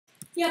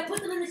Yeah,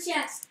 put them in the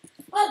chest.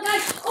 Oh,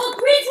 guys. Oh,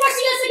 Green's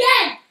rushing us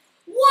again.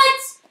 What?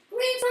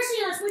 Green's rushing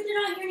us. We did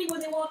not hear anymore.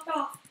 They walked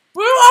off.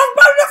 We're on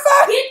bed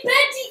defense! Get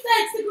bed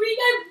defense. The green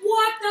guy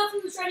walked off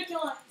and was trying to kill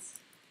us.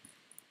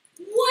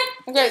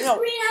 What does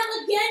Green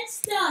have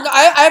against us? No,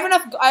 I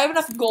have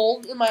enough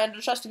gold in my under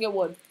chest to get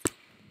wood.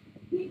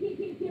 Get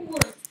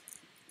wood.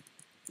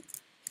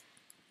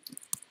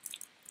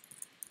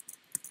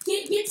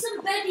 Get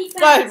some bed defense.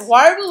 Guys,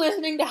 why are we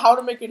listening to how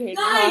to make it hate?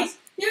 Guys,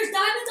 there's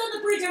diamonds on the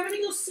bridge. I'm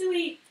gonna go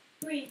sue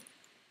Green.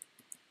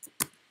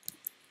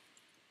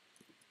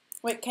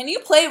 Wait, can you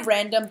play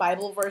random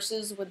Bible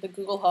verses with the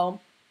Google Home?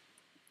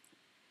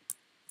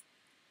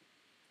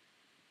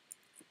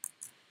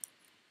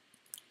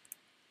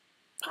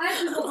 I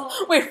have Google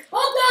Home. Wait.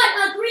 Oh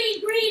God! Green,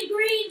 green,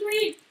 green,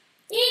 green.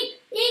 Ink,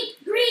 ink,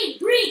 green,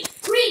 green,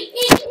 green,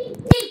 ink, ink,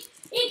 ink,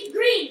 ink,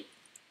 green.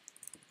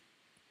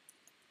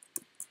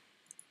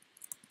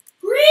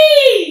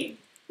 Green!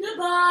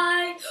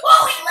 Goodbye.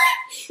 Oh, he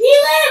lived! He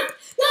lived!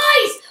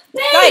 Guys!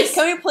 Base! Guys,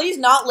 can we please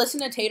not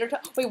listen to Tater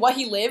Tot? Wait, what?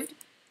 He lived?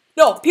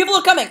 No, people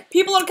are coming!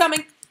 People are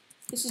coming!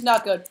 This is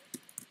not good.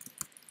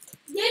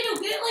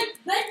 Daniel, get,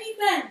 like, bed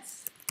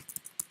defense.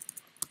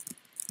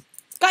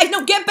 Guys,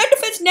 no, get bed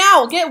defense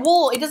now! Get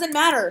wool, it doesn't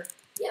matter.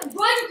 Yeah,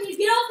 Roger, can you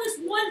get off this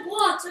one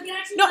block so I can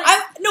actually,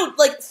 No,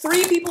 like,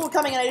 3 people were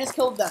coming and I just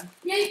killed them.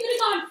 Yeah, you could have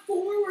gone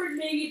forward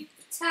maybe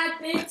a tad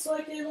bit so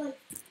I could, like...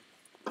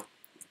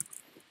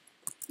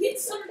 Get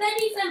some bed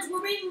defense,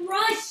 we're being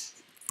rushed.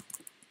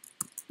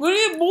 We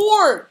need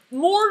more!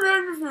 More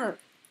bed defense.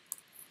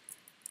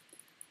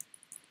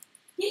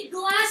 Get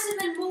glass and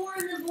then more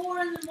and then more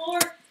and then more.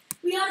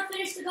 We gotta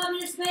finish the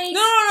communist base.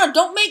 No,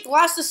 don't make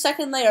glass the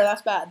second layer,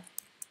 that's bad.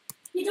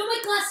 You don't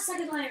make glass the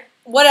second layer.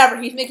 Whatever,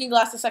 he's making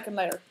glass the second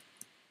layer.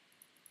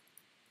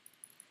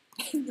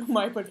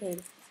 My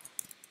potato.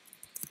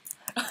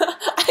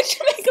 I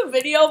should make a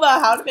video about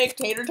how to make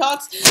tater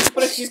tots,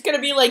 but it's just gonna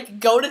be like,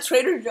 go to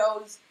Trader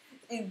Joe's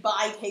and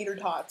buy tater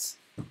tots.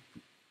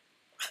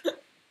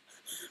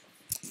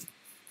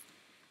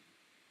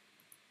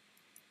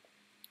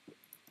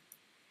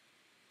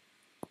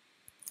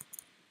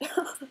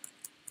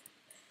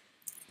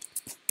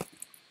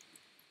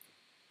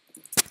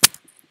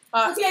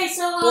 Okay,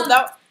 so well,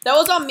 that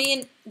was on me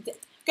and.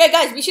 Okay,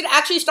 guys, we should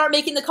actually start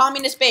making the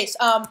communist base.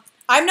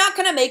 I'm not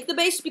gonna make the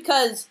base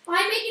because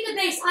I'm making the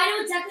base. I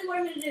know exactly what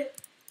I'm gonna do.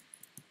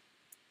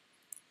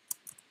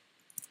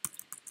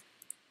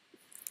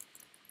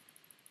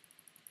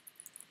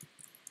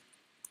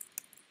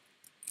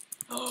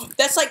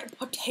 that's like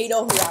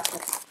potato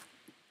harassment.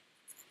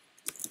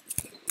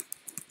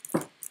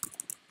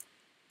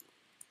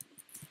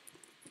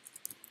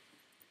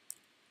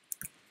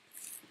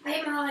 I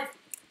am alive.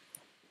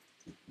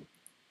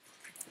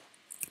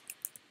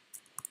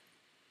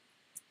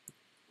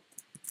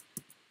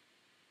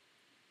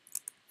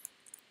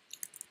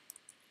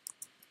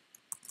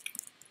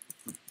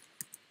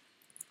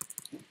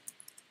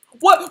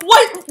 What?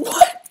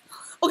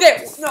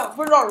 Okay, no,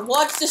 Bernard,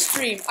 watch the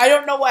stream. I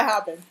don't know what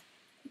happened.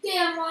 Okay,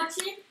 I'm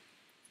watching.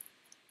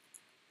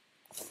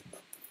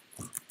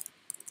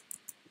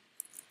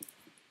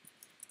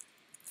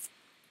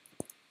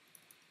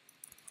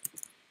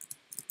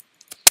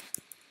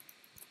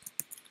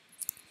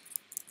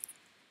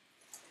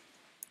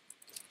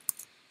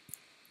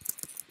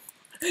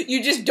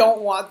 You just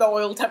don't want the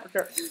oil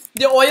temperature.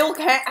 The oil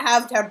can't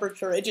have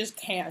temperature. It just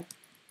can't.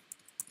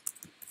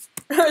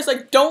 It's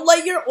like, don't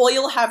let your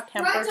oil have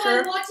temperature. Right,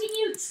 I'm watching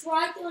you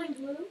try killing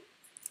blue.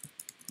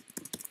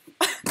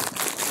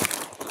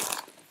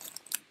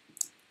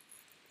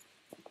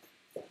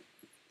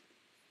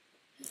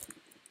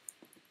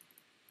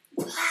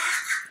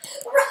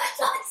 Right,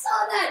 I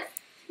saw that.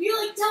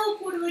 You like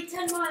teleported like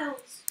 10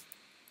 miles.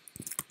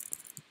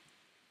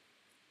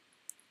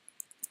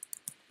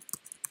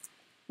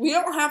 We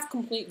don't have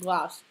complete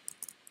glass.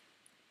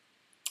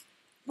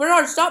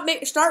 Bernard, start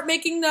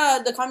making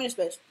the communist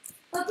base.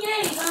 Okay,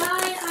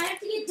 I have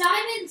to get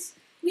diamonds.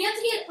 We have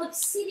to get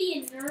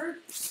obsidian, nerd.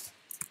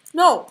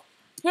 No,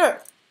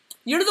 here.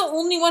 You're the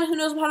only one who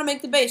knows how to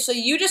make the base. So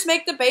you just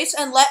make the base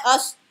and let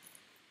us.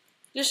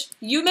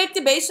 You make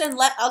the base and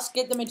let us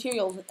get the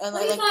materials and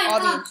like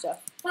obby and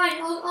stuff.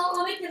 Fine,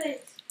 I'll make the base.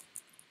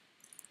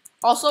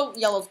 Also,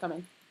 yellow's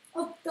coming.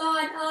 Oh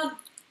God,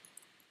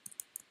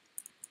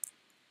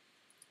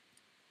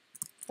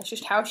 That's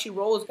just how she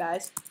rolls,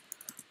 guys.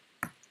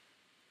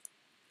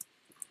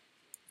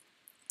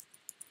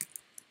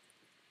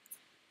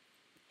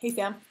 Hey,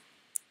 fam.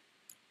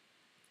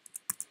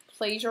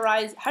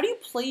 Plagiarize. How do you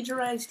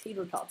plagiarize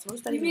tater tots? What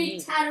does that even mean? You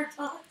make tater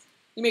tots.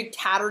 You make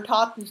tater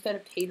tots instead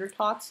of tater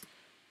tots?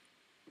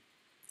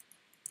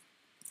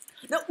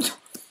 No.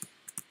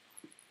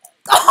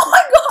 Oh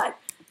my god!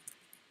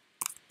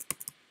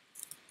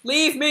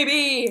 Leave me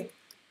be!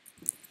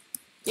 Do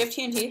you have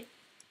TNT?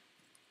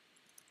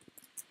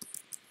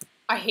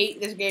 I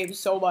hate this game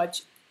so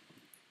much.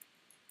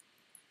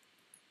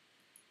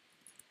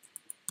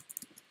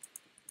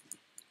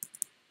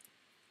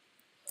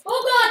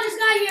 Oh God, this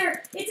guy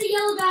here! It's a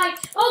yellow guy!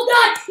 Oh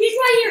God, he's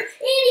right here! And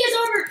he has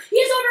armor! He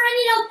has armor! I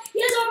need help!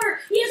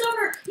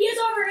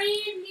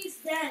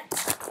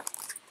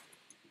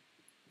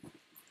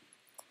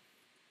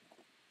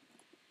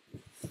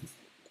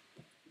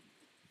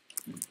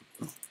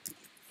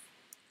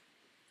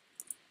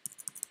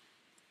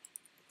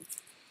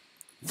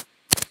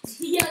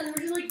 Yeah, they were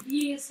just like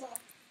beating us up.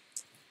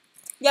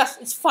 Yes,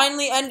 it's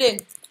finally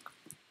ending.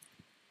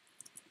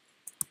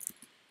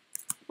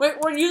 Wait,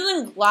 we're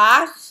using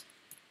glass?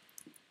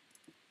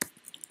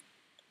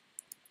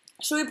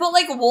 Should we put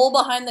like wool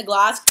behind the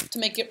glass to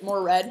make it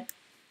more red?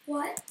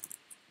 What?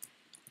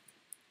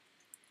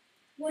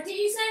 What did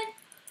you say?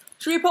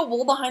 Should we put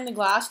wool behind the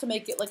glass to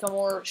make it like a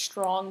more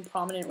strong,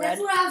 prominent red?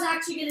 That's what I was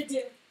actually gonna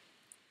do.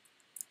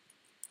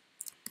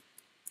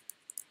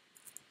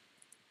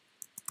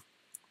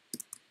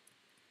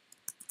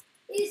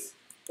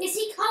 Is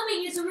he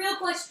coming? Is a real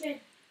question.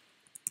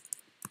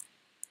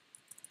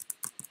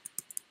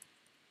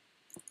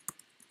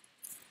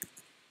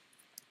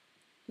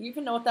 Do you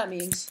even know what that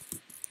means?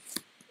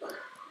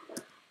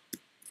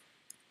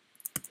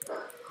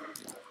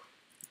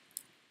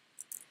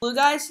 Blue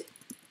guys?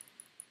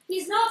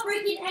 He's not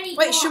breaking any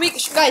Wait,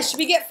 blocks. should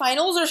we get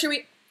finals or should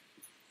we?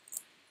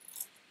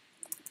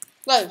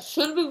 Guys,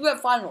 should we get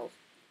finals?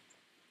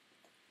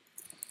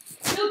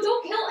 No,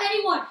 don't kill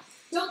anyone.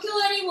 Don't kill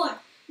anyone.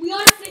 We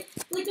ought to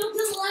don't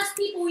kill the last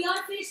people. We ought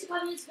to finish the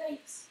communist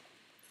base.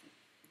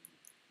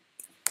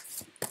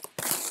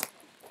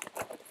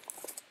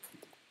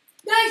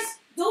 Guys,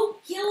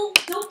 don't kill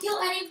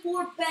any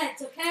more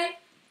beds, okay?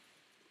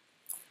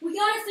 We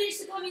gotta finish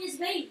the communist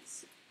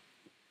base.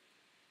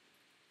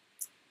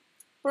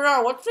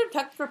 Bernard, what's the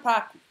texture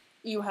pack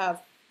you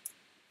have?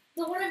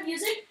 The one I'm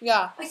using?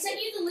 Yeah. I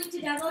sent you the link to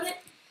download it,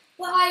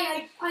 but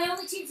I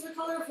only changed the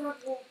color for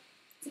gold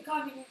to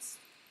communist.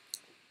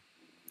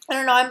 I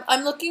don't know.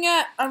 I'm looking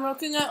at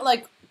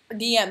like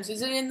DMs.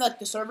 Is it in like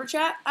the server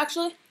chat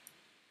actually?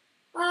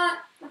 I'm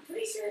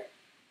pretty sure.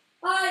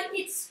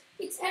 It's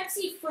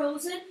MC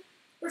Frozen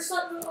or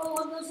something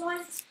along those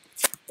lines.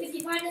 If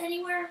you find it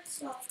anywhere,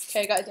 so.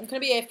 Okay, guys, I'm gonna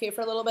be AFK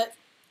for a little bit.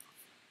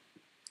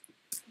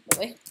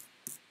 Really?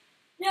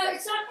 No,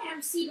 it's not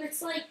MC, but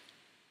it's like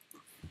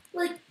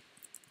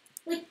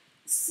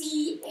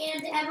C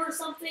and M or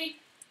something.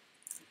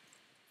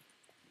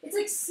 It's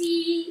like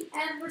C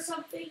M or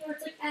something, or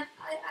it's like M.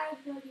 I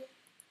have no idea.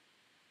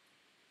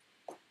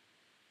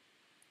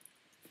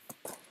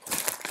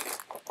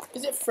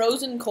 Is it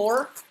Frozen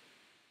Core?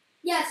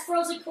 Yes,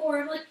 Frozen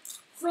Core. I'm like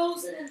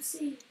Frozen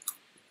MC.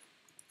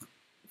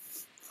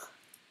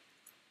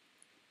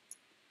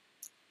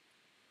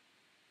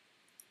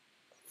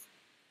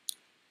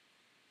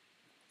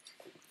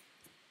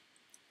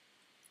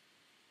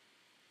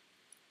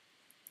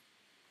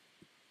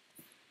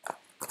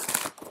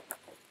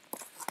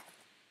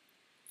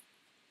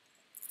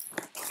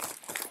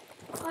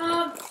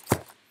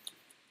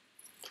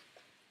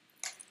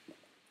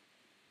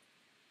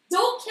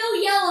 Don't kill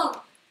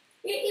yellow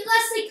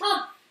unless they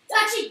come.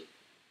 Actually,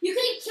 you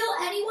can kill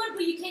anyone,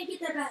 but you can't get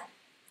their bed.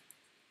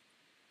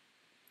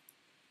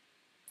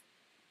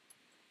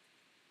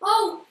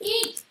 Oh,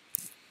 Ink!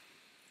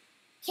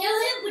 Kill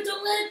him, but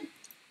don't let him.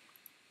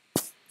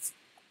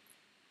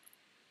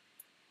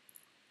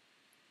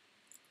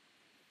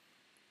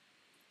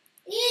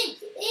 Ink!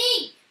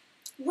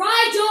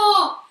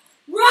 Rigel!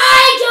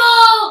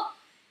 Rigel!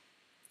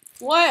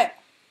 What?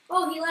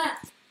 Oh, he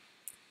left.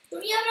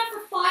 Don't you have enough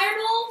for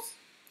fireballs?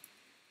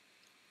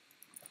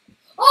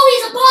 Oh,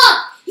 he's above!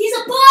 He's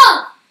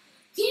above!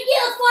 Can you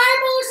get a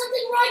fireball or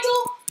something, Rigel?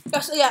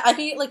 Yes, yeah, I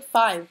can get like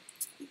 5.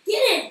 Get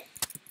it!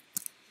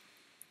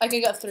 I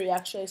can get 3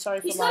 actually. Sorry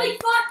for He's lying.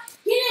 coming far!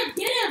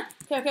 Get him!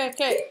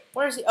 Okay.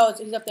 Where is he? Oh,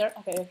 he's up there.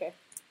 Okay.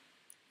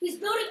 He's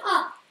building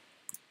up.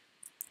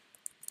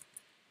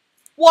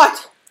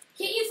 What?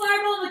 Can't you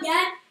fireball him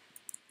again?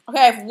 Okay,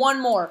 I have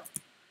 1 more.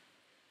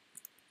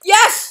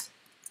 Yes!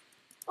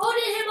 Oh,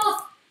 didn't hit him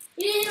off.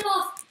 He didn't hit him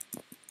off.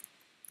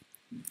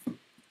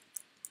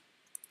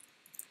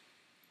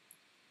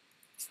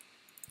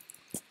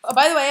 Oh,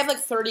 by the way, I have like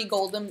 30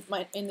 gold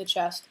in the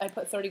chest. I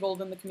put 30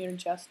 gold in the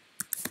community chest.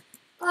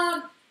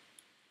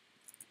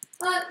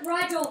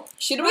 Rigel.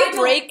 Should we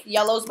break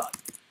Yellow's?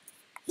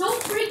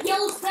 Don't break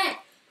Yellow's bed.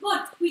 Come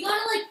on, we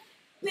gotta like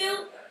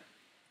build.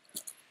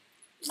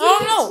 Oh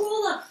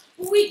no.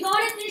 But we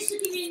gotta finish the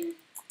community.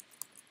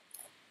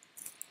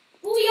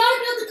 But we gotta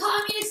build the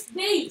communist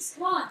base.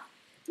 Come on.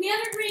 We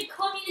haven't bring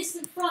communists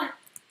in front.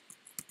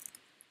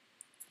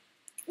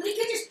 But they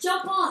could just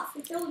jump off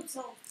and kill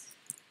themselves.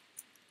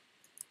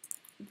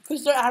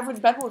 Because they're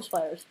average Bed Wars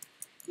players.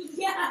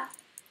 Yeah.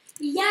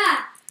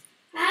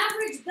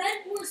 Average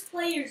Bed Wars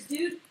players,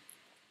 dude.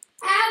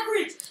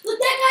 Average. Look,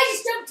 that guy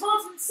just jumped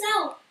off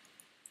himself.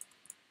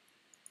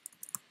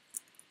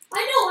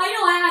 I know.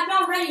 I'm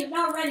not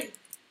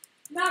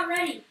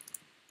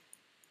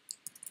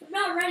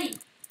ready.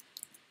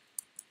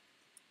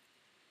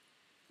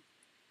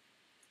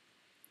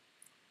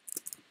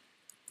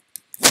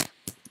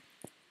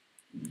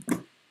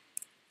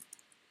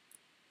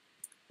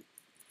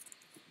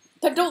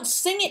 Then don't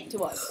sing it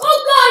to us.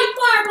 Oh, God, he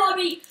fireballed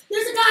me.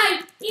 There's a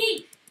guy.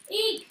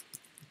 Ink.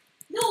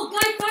 No, a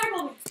guy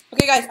fireballed me.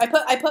 Okay, guys,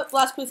 I put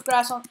glass with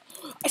grass on.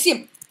 I see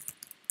him.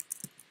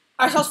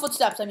 I saw his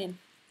footsteps. I mean,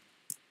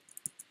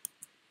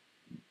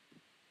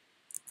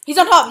 he's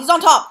on top. He's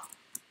on top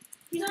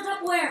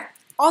where?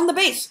 On the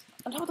base.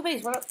 On top of the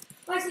base. What?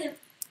 I see him.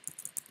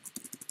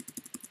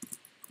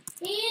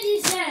 And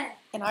he's dead.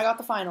 And I got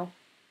the final.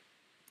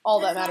 All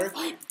that matters.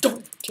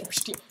 Don't dare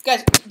steal.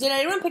 Guys, did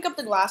anyone pick up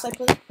the glass I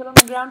put on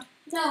the ground?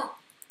 No.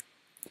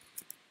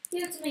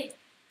 Give it to me.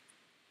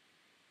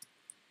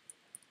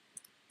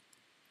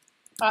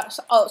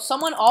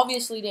 Someone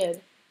obviously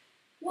did.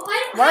 Well,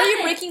 I don't Why have are you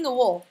it. breaking the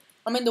wool?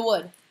 I mean the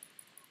wood.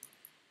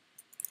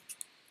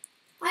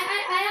 I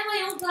have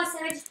my own glass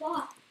that I just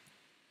bought.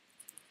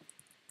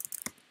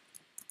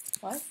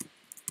 What?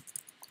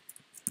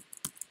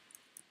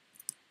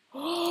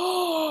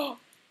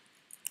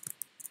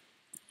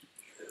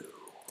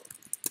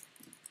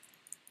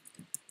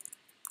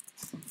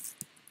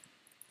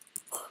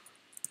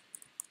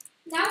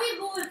 Now we have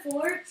Golden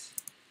Forge,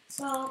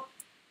 so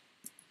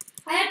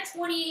I have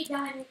 28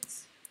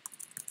 diamonds.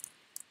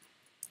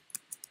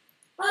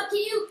 Can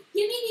you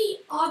give me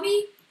the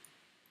obby?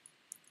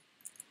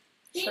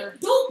 Sure.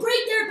 Don't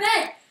break their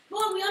bed. Come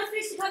on, we gotta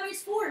finish the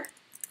communist fort.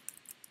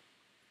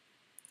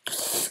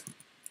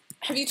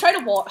 Have you tried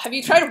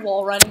a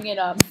wall running it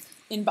on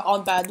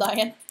Bad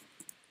Lion?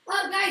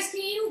 Guys,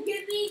 can you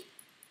give me?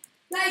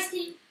 Guys, can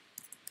you,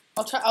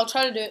 I'll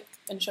try to do it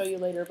and show you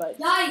later, but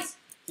guys,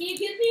 can you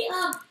give me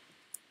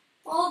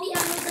all the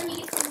emeralds that you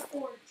get from the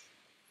forge?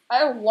 I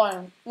have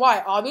one.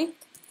 Why, Obby?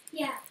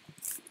 Yeah.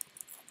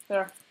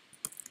 There.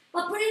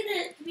 I'll put it in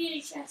the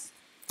community chest.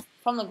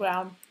 From the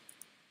ground.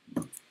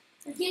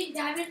 I'm getting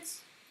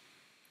diamonds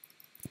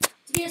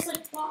to get us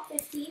like top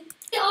 15.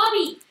 Get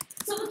Obby!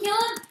 Someone kill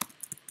him!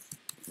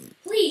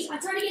 Please,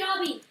 I'm trying to get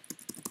Obby.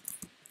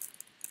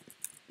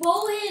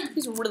 Bowl him!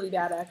 He's really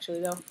bad, actually,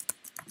 though.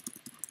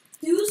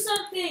 Do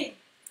something!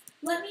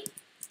 Let me...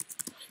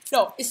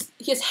 No,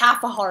 he has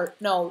half a heart.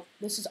 No,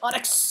 this is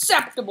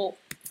unacceptable.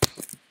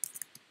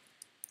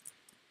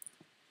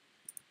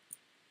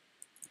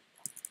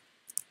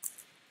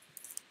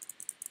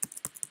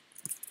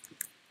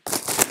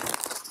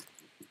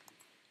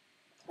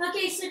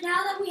 Okay, so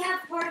now that we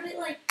have part of it,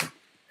 like,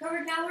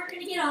 covered, now we're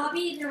gonna get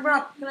Obby. And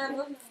Bernard, can I have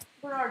this?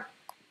 Bernard,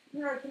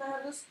 can I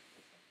have this?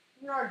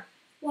 Bernard.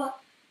 What?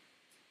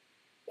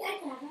 Yeah, I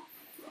can have that.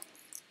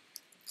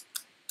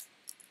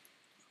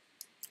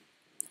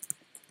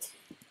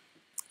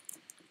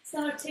 It's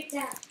not a Tic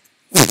Tac.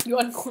 You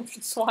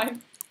uncultured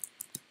swine.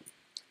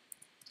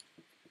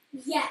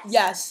 Yes.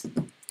 Yes.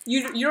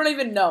 You don't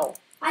even know.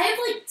 I have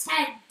like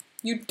 10.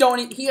 You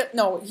don't.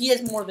 He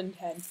has more than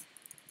 10.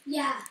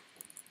 Yeah.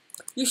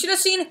 You should have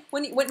seen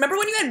remember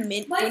when you had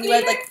mint? My when favorite you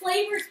had like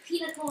flavor is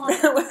pina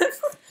colada.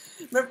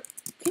 remember,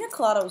 pina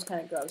colada was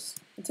kind of gross.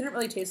 It didn't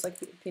really taste like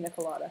pina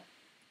colada.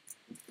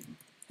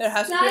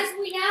 Guys,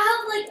 we now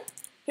have like.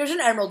 Here's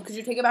an emerald. Could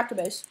you take it back to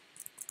base?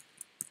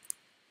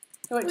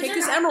 No, wait, take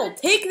this there emerald.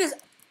 Take this. Is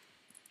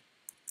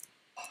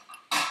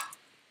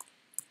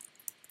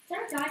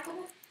there a guy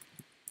coming?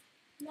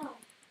 No.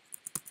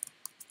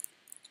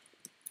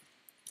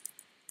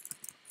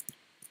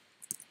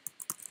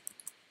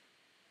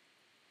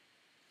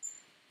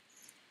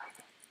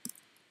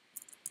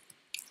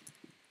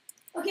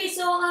 Okay,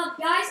 so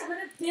guys, I'm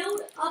gonna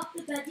build up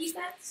the bed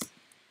defense.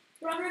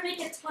 But I'm gonna make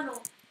a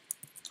tunnel.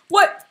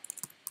 What?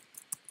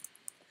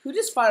 Who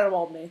just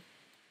firewalled me?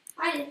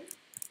 I didn't.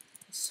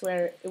 I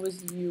swear it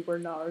was you,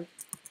 Bernard.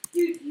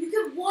 Dude, you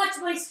can watch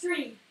my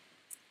stream.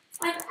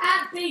 I'm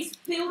at base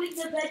building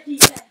the bed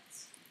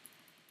defense.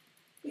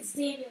 It's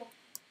Daniel.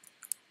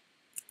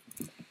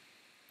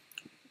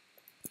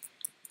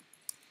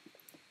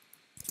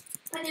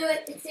 I knew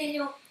it. It's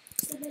Daniel.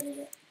 Submitted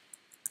it.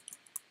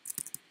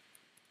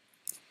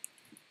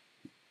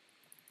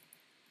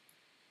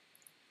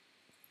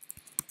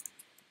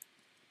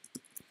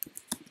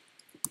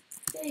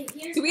 Okay,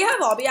 here's. Do we have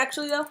Obby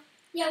actually though?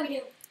 Yeah, we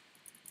do.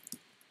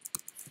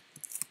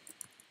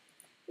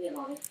 We have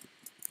Obby.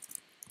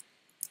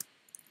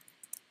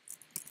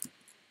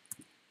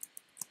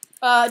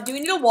 Do we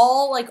need a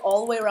wall like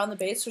all the way around the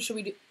base, or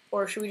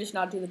should we just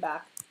not do the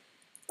back?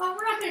 Oh,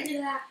 we're not gonna do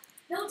that.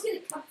 No one's gonna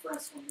come for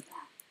us from the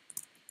back.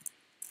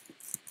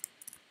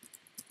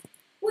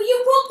 Well,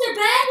 you broke their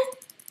bed?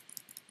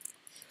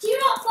 Do you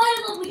not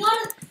fight them? We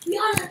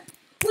gotta,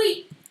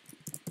 wait.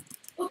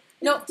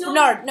 No,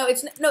 Bernard, no,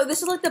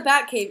 this is like the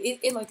bat cave.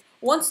 It like,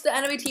 once the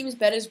enemy team's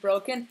bed is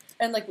broken,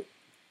 and like,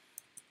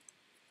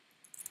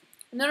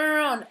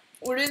 no,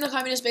 we're doing the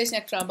communist base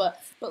next round,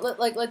 but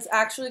let's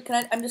actually,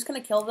 I'm just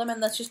gonna kill them, and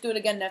let's just do it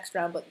again next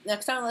round, but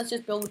next time let's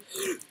just build,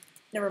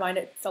 never mind,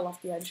 it fell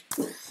off the edge.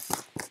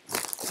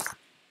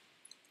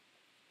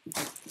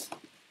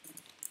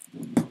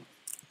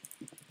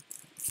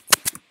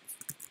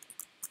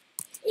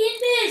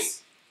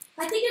 Invis!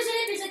 I think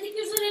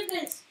there's an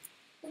invis.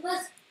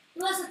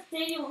 Unless it's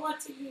Daniel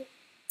watching you.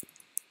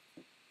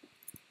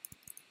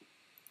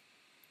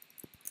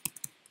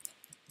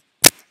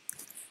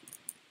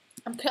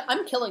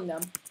 I'm killing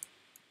them.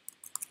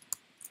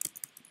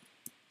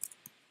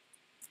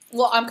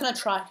 Well, I'm gonna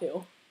try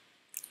to.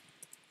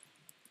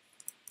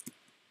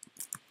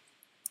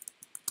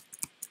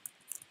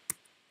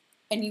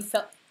 And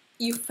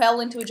you fell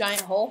into a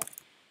giant hole?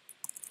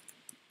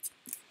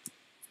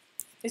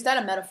 Is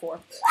that a metaphor?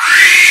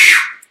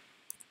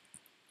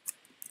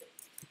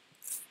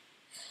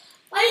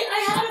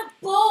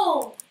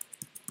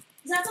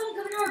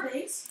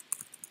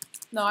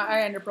 No,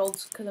 I ender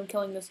pearls because I'm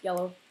killing this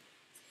yellow.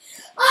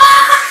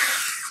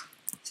 Ah!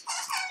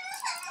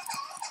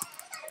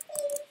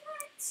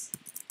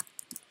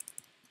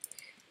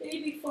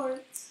 Baby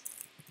farts.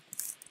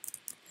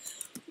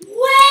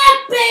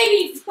 Where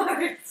baby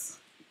farts?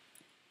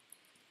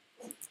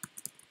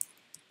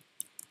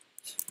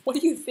 What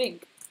do you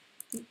think?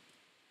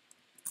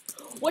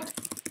 What?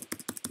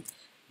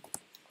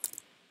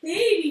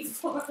 Baby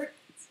farts.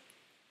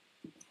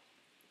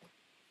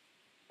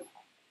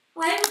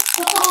 I have a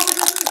ball in the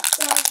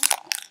sun.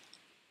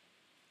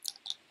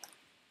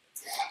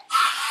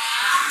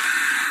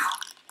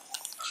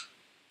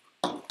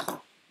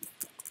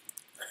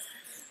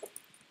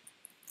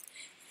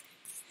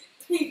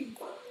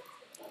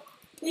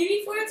 Baby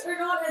farts are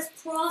not as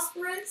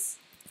prosperous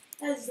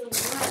as the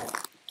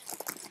wet.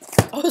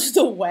 Oh, it's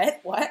the wet?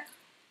 What?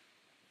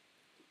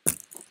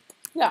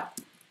 Yeah.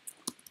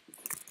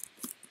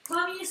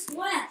 Communist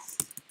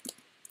West.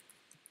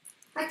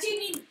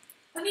 Actually,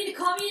 I mean the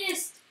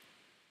communist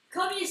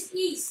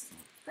East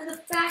and the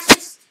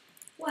fascist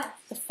West.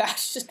 The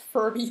fascist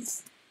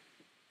Furbies.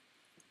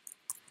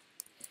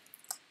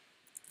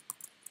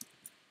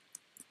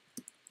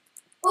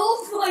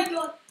 Oh my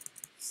god!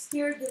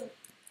 Scared them.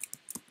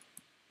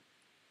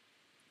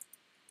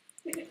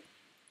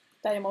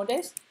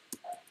 Diamondes?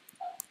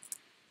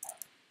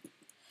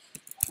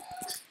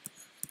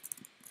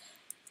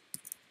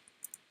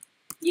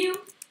 You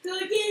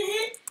could get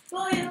hit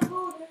by a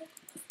boulder.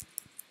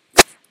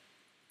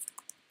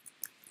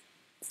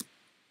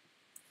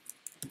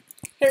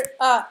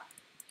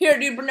 Here,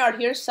 dude, Bernard,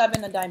 here's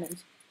 7 of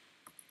diamonds.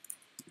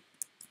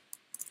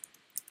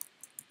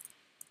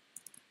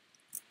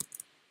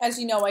 As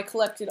you know, I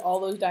collected all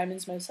those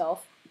diamonds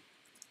myself.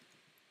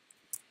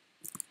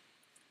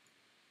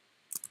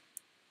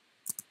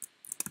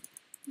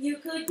 You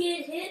could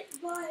get hit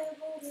by a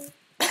boulder.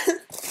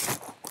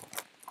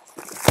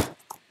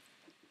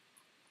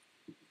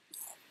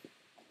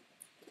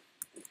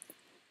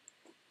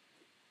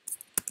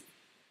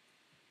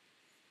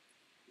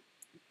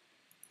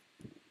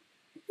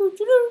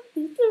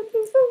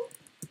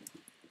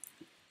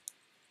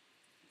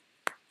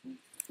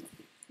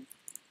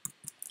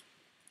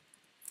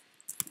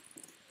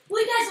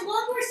 Wait, guys,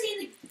 along we're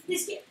seeing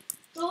this game.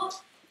 Oh!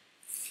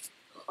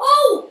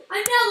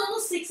 I'm now level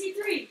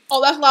 63. Oh,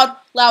 that's loud,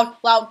 loud,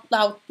 loud,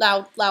 loud,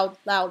 loud, loud,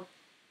 loud.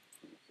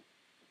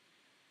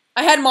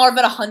 I had Marv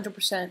at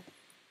 100%.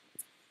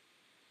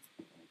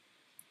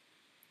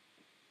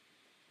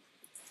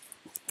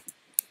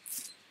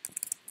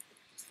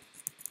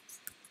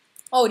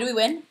 Oh, do we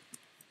win?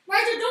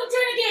 Rigel, don't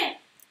turn again.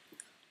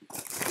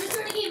 Don't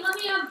turn again.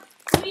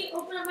 Let me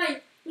open up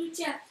my blue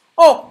chat.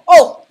 Oh,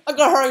 I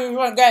gotta hurry and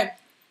run game.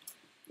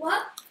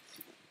 What?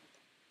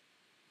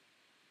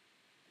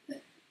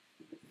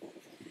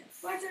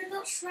 Rigel,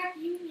 not Shrek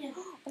Union.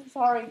 I'm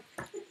sorry.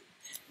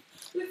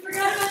 We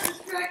forgot about the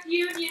Shrek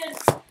Union.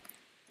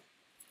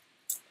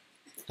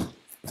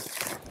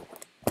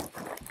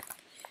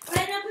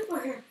 I know people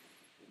are here.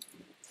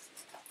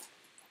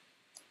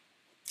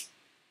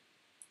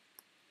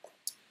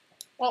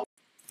 Well,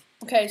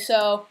 okay,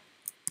 so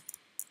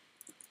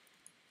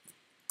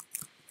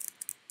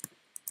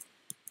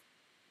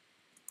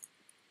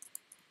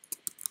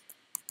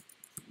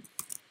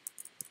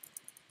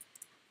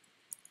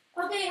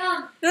Okay,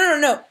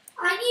 no.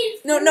 I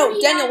need No,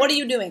 40 Daniel, what are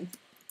you doing?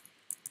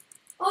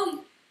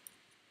 Oh,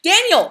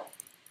 Daniel!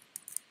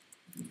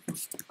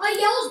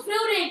 Yellow's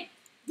building.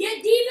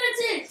 Get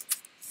defenses.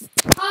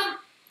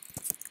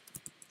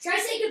 Should I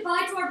say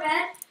goodbye to our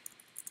bed?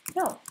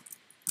 No.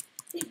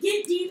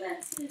 Get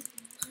defenses.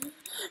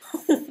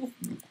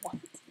 What?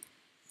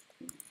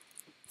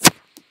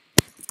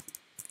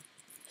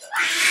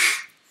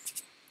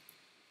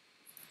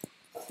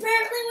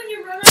 Apparently, when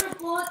you run out of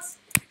bullets,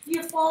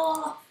 you fall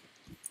off.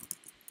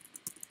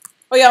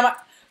 Oh yeah,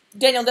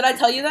 Daniel, did I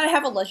tell you that I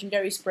have a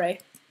legendary spray?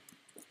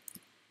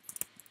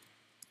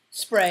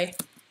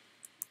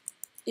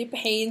 It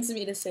pains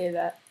me to say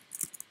that.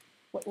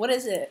 What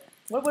is it?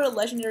 What's a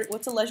legendary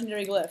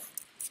glyph?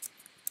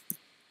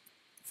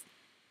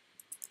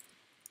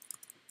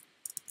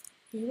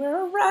 We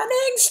were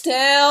running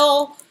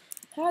still.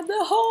 Had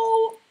the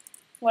whole...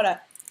 What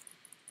up?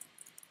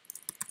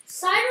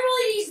 Cyber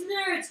these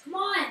nerds, come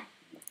on.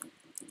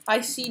 I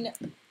see...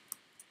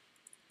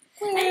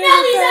 And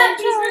now these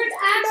nerds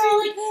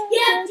actually,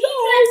 yeah,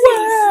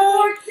 defenses,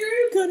 smart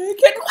group. Gonna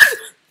get...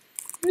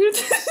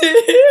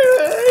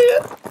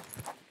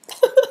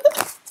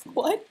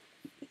 What?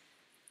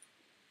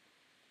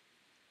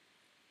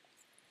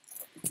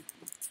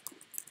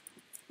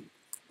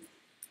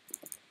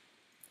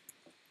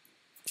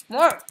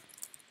 What?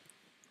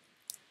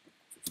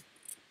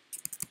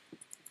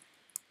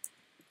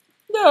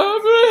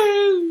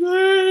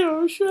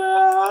 The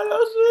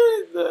shadows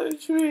in the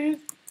trees.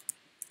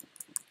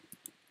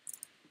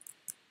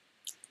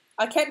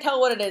 I can't tell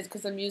what it is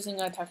because I'm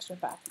using a texture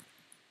pack.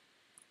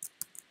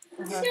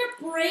 I'm just gonna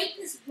break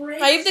this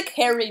break. I have the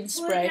carried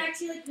spray.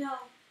 Actually, no.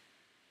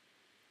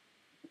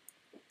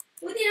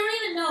 Wait, they don't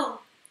even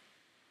know.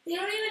 They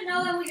don't even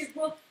know that we just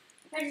broke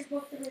I just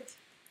broke the bridge.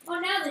 Oh,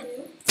 now they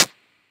do.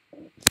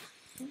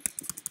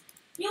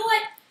 You know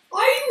what?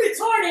 Are you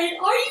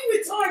retarded? Are you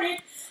retarded?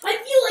 I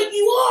feel like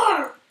you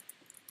are.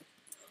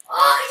 Oh,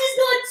 I just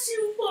got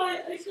 2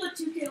 fire. I just got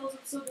 2 kills. I'm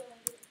so glad.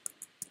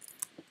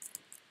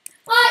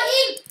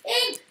 Ink!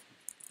 Ink!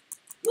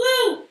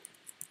 Blue!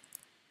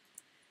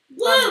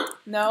 Blue!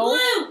 No.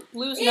 Blue!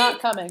 Blue's Ink! not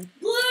coming.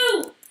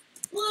 Blue!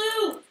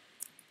 Blue!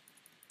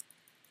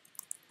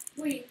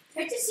 Wait,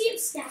 can I just see him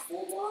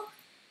scaffold walk?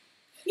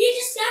 He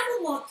just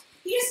scaffold walked.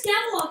 He just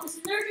scaffold walked. This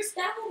nerd just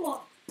scaffold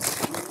walked. This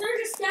nerd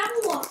just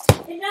scaffold walked.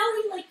 And now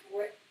he like...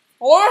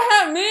 What does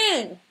that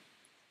mean?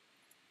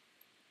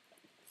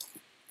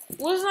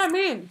 What does that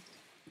mean?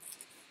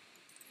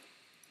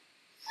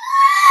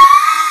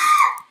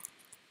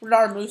 With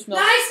our moose milk.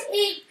 Guys,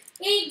 ink!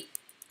 Ink!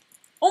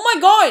 Oh my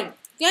god!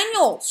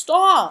 Daniel,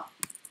 stop!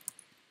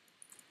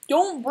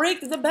 Don't break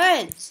the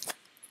beds.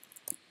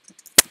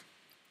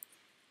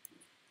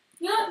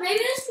 You know what? Maybe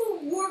this will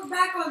work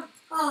back on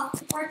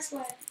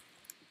Archway.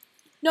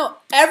 No,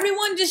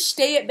 everyone just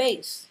stay at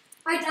base.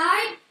 I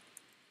died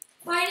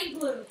fighting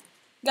blue.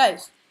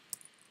 Guys.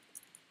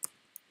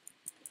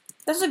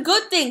 That's a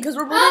good thing, because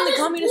we're building the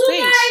communist blue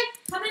base. Guy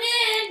coming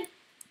in!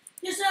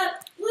 There's a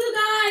blue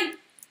guy!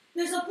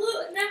 There's a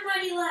blue... Never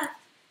mind, he left.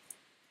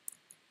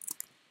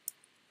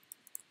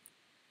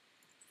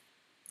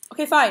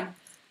 Okay, fine.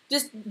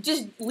 Just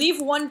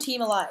leave one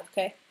team alive,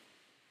 okay?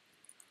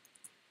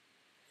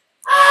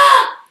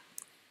 Ah!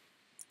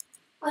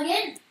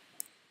 Again?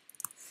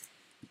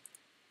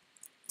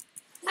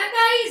 That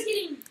guy is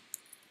getting...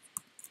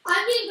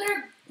 I'm getting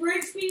better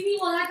bridge PvP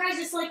while that guy's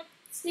just like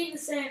staying the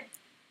same.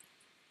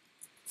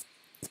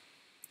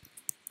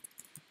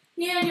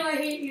 Daniel, I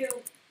hate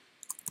you.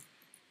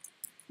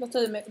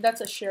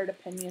 That's a shared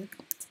opinion.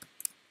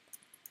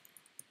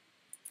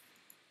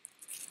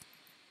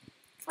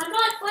 I'm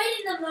not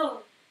fighting them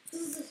though.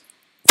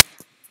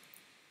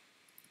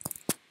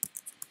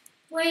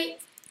 Wait.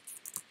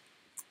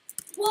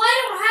 Well,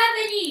 I don't have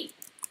any.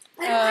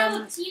 I don't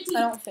have a TNT. I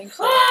don't think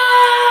so.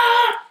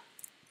 Ah!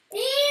 And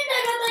I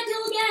got that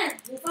kill again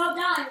without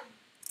dying.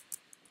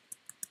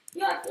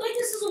 Yeah, I feel like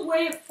this is a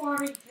way of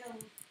farming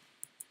kills.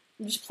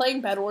 Just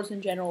playing Bed Wars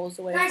in general is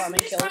the way of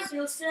farming kills. Guys, can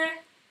we just farm kills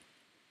today?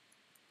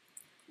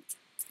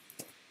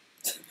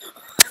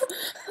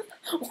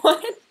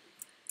 What?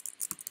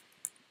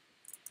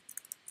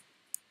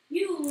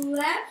 You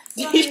left?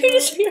 Did you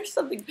just hear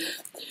something?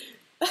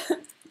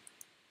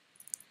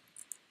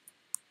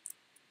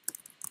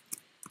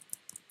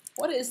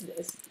 What is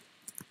this?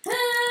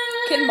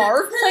 Can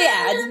Marv play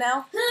ads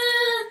now?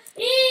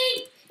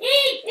 Ink!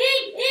 Ink!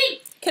 Ink!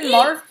 Ink! Can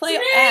Marv play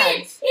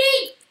ads?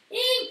 Ink!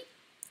 Ink!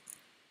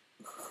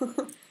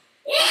 What?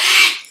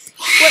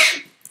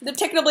 The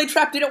Technoblade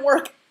trap didn't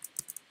work.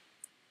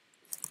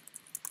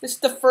 This is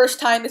the first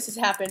time this has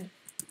happened.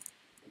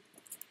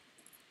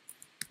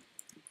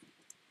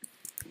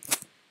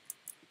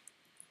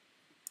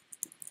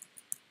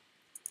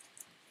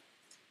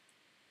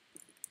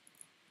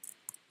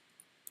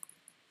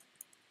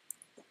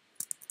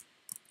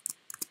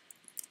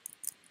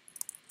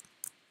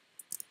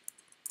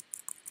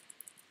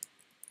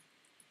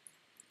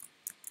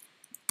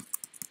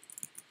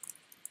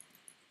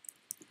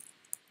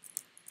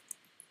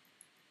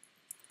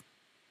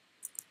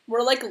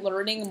 We're like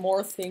learning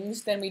more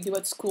things than we do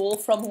at school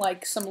from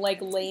like some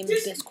like lame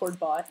Discord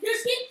bot.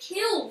 Just get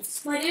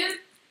kills, my dude.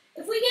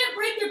 If we can't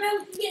break their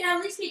bed, we can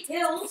at least get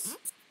kills.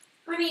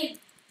 I mean,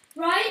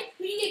 right?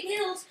 We can get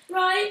kills,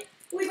 right?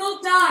 We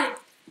both died.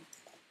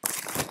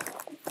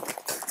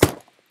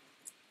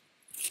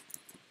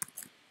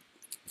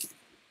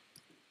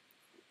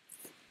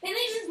 And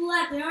they just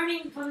left. They aren't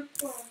even coming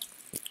for us.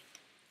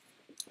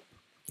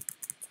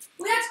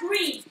 Well, that's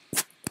green.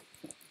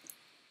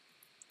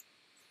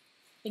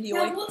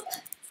 Idiot.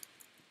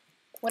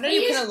 When are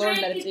you gonna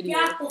learn that it's idiot?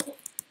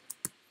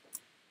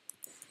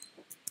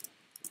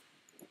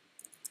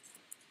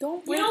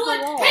 Don't break the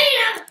wall. Hey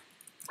now!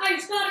 I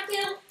just got a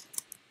kill.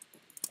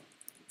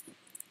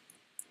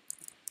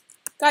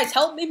 Guys,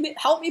 help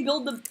me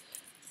build the.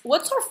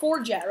 What's our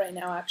forge at right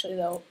now? Actually,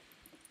 though.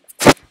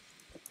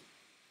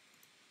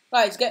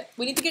 Guys,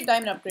 we need to get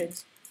diamond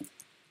upgrades.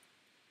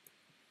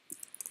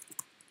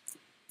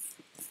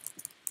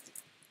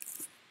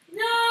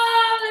 No,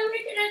 they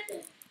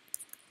reconnected.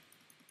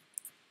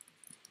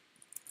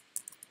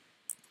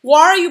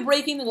 Why are you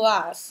breaking the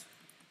glass?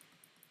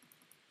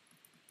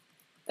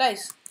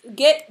 Guys,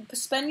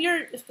 spend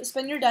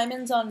your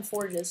diamonds on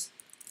forges.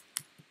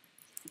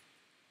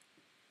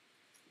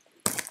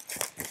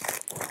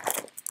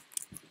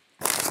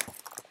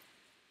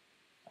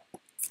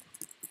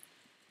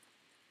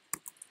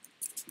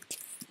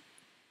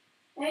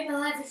 Hey, my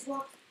life is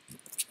walking.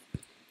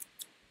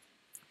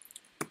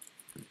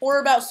 Or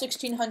about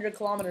 1,600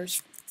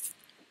 kilometers.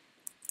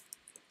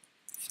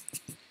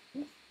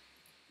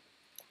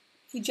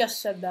 He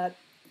just said that.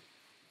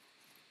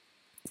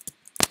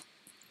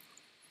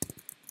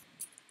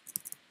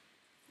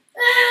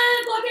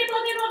 Block it!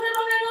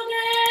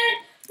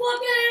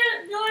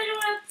 No, I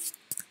don't have...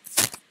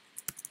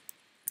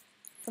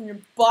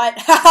 butt.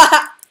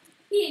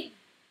 Pig.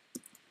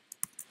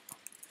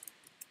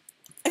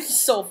 It's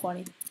so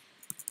funny.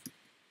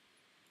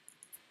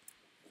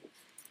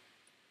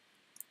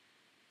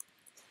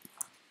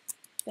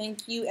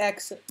 Thank you,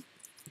 X.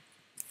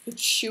 The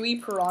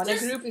Chewy Piranha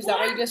Just group? Is that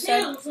what you just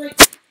said? tails,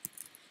 like,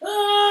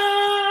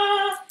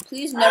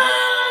 Please never.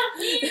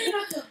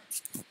 yeah.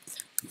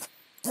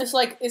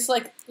 It's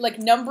like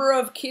number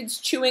of kids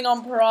chewing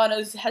on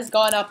piranhas has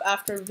gone up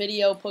after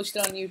video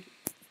posted on YouTube.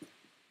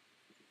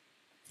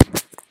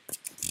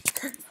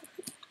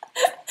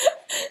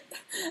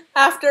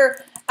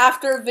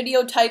 after a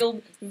video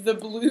titled "The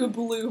Blue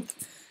Bloop"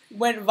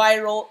 went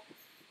viral.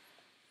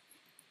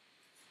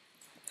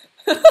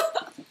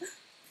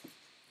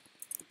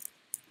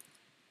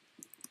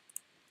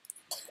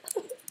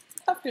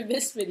 After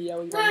this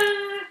video, even.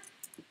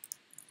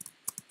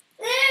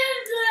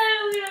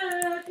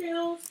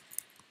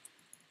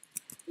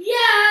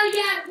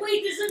 Yeah,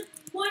 wait, there's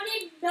one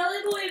named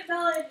Melon Boy and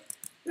Melon.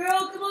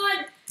 Girl, come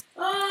on.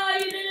 Oh,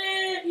 you did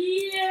it.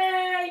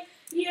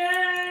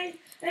 Yay.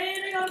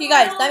 Okay,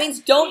 guys, that means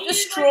don't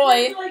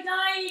destroy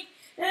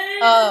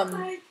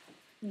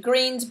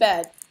Green's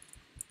bed.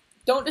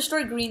 Don't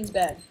destroy Green's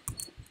bed.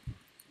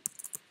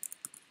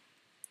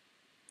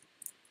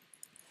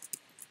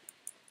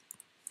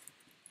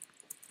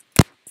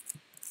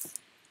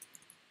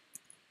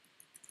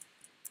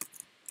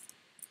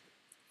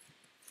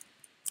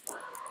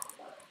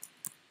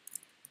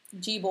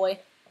 G-boy.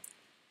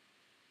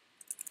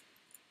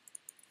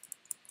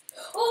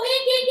 Oh,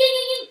 ink.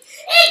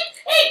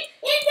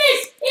 In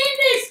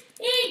this.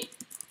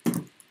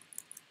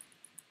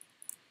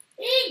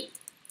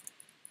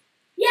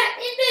 Yeah,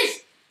 in this.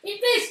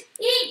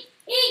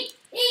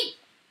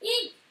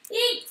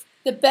 Ink.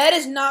 The bed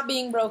is not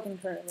being broken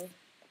currently.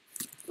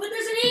 But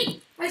there's an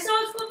ink. I saw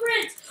his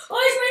footprints. Oh,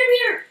 he's right over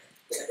here.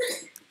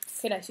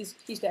 Okay, nice.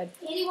 He's dead.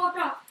 And he walked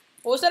off.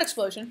 What was that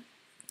explosion?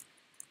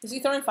 Is he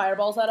throwing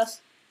fireballs at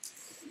us?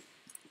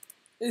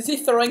 Is he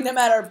throwing them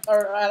at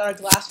our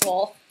glass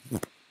wall?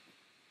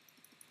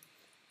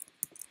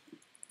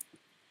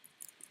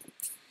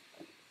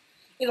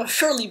 It'll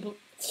surely...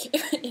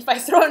 If I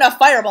throw enough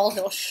fireballs,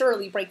 it'll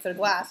surely break their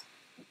glass.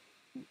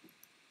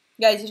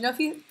 Guys, you know if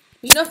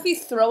you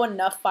throw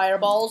enough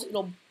fireballs,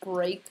 it'll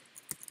break.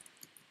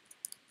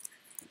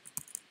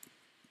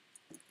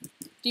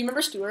 Do you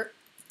remember Stuart?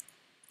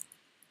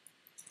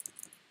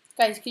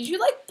 Guys, could you,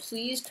 like,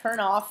 please turn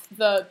off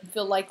the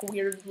like,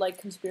 weird, like,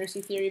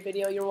 conspiracy theory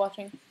video you're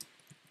watching?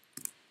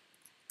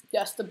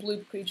 Yes, the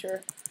blue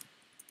creature.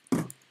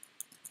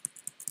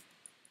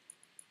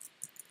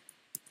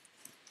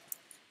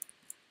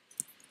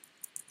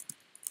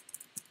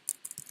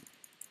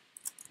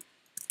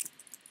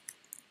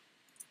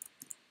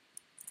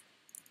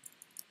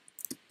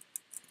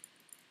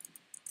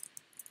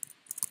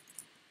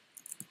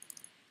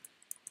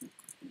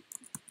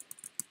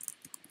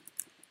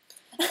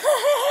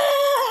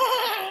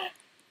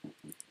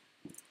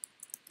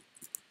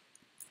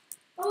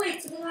 Oh,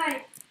 wait, so the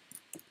guy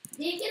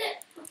didn't get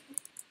it?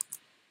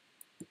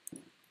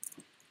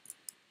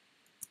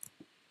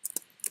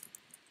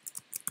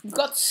 You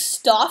got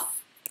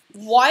stuff?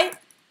 What?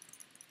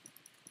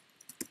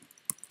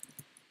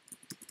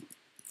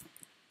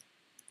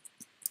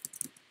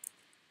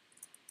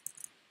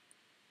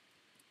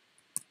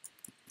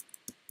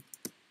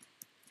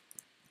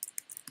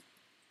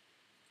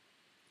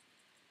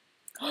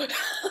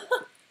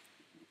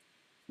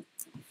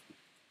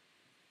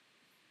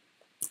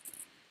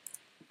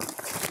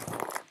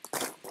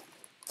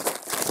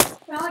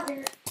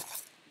 Roger.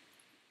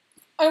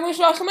 And we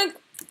should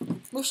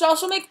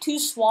also make 2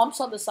 swamps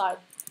on the side.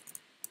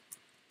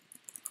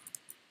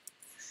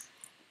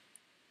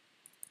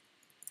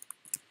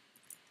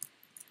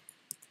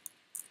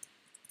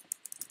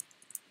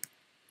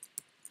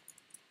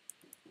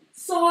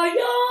 Science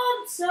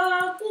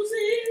samples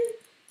in.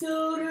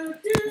 Do.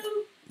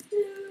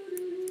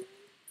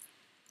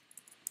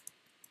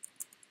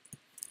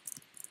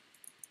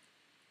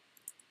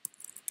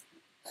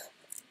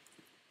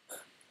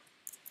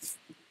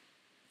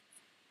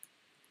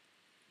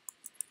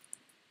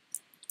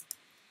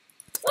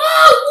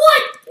 Oh,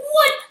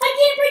 what? I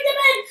can't break the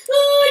bed.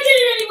 Oh, I did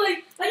it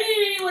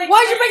anyway.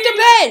 Why'd you break the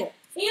bed?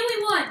 And we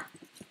won.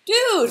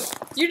 Dude,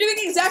 you're doing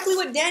exactly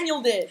what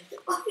Daniel did.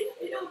 I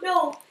don't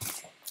know.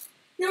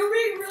 They were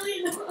being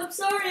really. I'm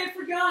sorry, I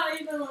forgot. I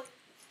even like.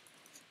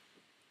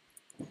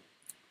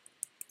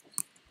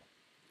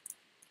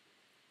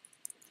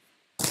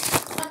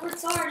 I'm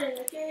retarded.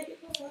 Okay.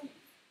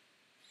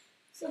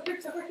 So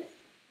retarded.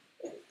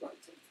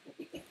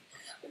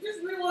 I'm just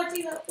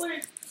rewatching that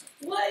footage.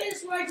 What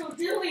is Rigel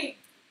doing?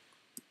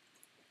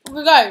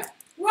 Okay, guys.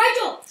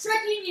 Rigel,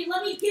 Shrek Union.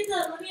 Let me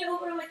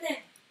open my thing.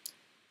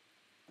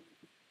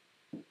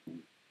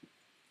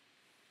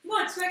 Come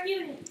on, Shrek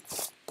Union.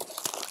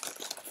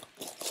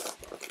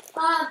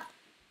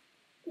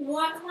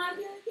 What am I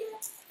gonna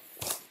get?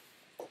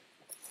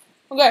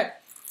 Okay.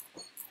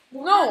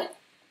 No.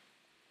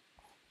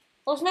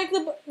 Let's make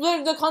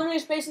the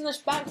communist base in this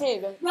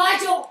Batcave.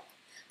 Rigel,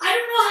 I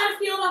don't know how to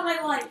feel about my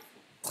life.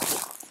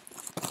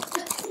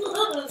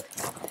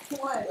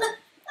 What?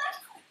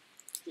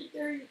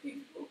 Legendary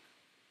rainbow.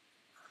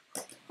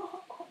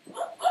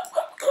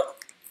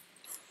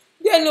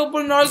 Yeah, no,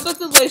 Bernard got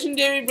the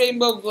legendary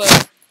rainbow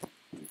glove.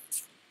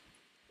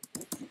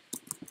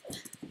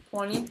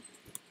 20.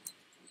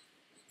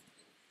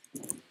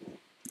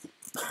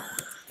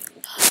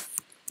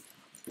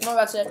 No,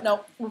 that's it.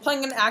 No, we're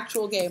playing an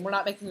actual game. We're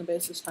not making a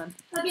base this time.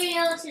 Okay,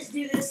 yeah, let's just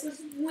do this.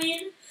 Let's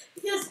win.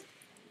 Because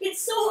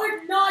it's so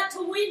hard not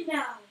to win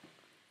now.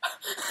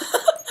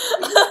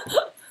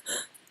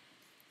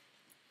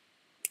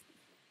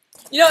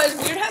 You know, it's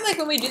weird how, like,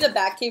 when we do the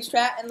Batcave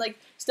strat and, like,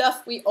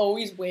 stuff, we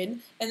always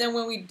win. And then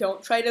when we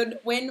don't try to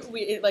win,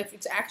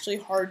 it's actually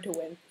hard to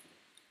win.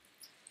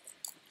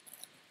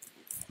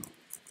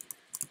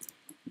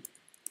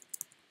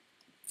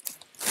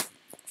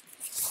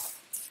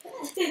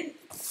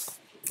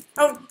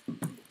 Oh.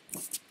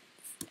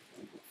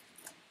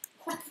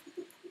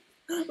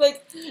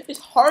 Like, it's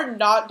hard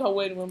not to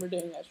win when we're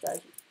doing that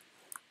strategy.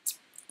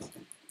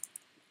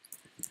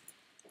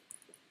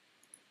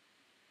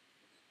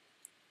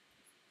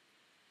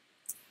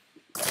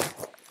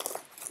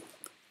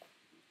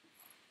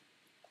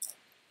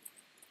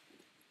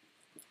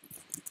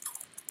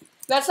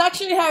 That's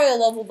actually how I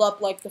leveled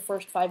up, like, the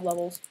first 5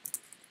 levels.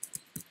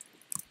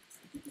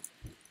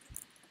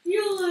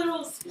 You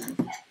little...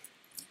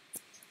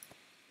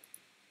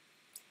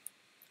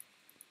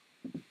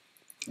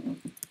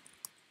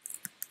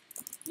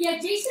 Yeah,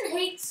 Jason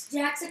hates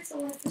Jack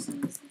 601 for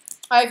some reason.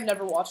 I've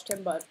never watched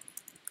him, but...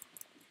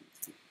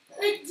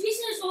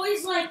 Jason is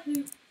always like,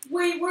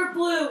 wait, we're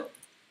blue.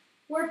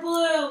 We're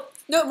blue.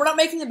 No, we're not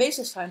making the base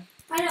this time.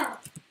 I know.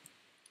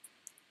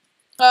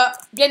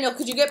 Daniel,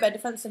 could you get bed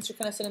defense since you're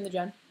gonna sit in the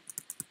gen?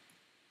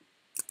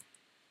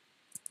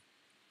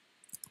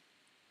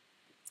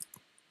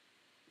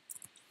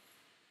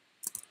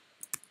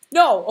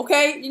 No,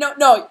 okay? You know,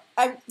 no.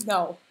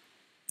 No.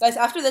 Guys,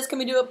 after this, can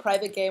we do a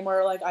private game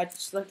where, like, I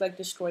just, like,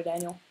 destroy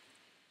Daniel?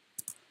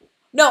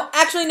 No,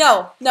 actually,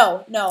 no.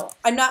 No, no.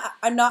 I'm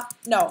not,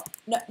 no.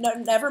 No,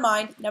 never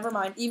mind. Never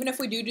mind. Even if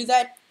we do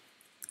that,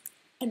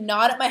 I'm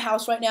not at my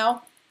house right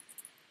now.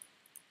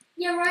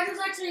 Yeah, Ryder's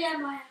actually at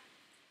my house.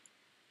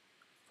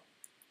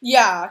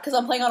 Yeah, because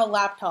I'm playing on a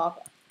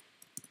laptop.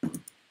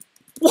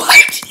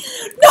 What?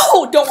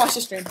 No! Don't watch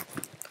the stream.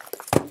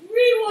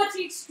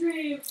 Rewatching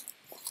stream.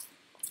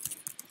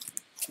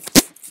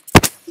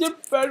 The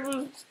bed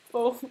was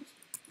exposed.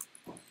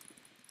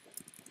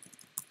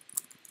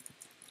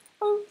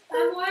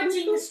 I'm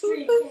watching the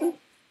stream. Okay.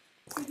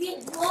 You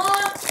get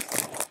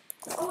lost.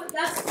 Oh,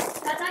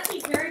 that's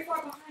actually very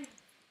far behind.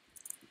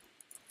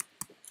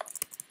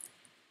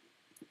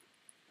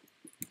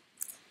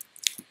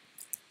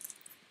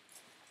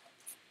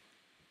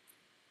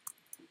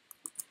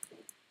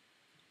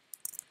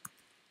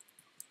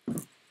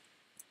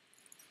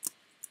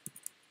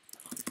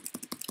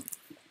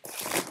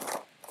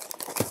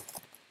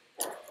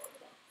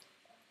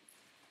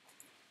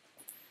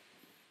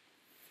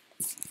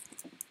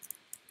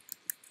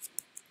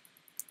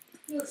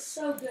 You're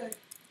so good.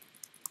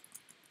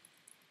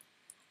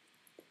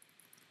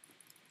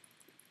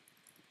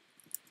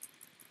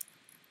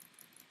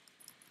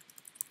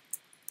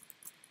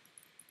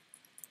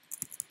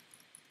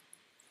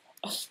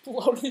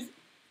 Exploded.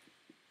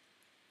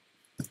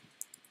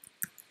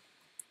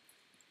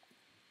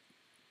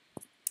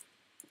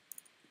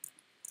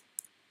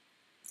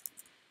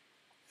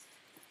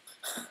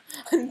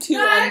 I'm too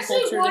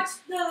uncultured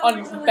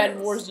on Bed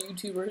Wars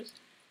YouTubers.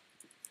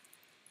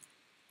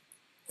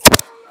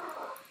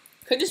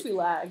 Could just be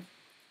lag.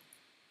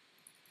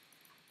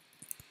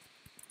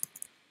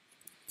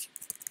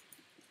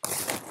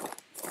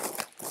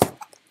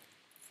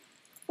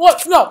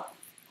 What? No.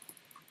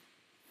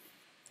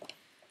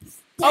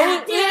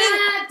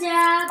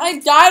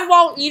 I died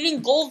while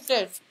eating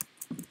goldfish.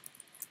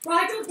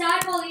 Rigel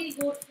died while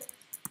eating goldfish.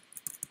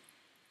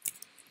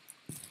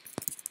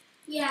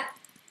 Yeah.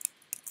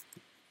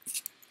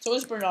 So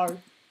is Bernard.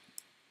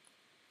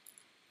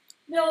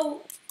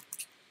 No.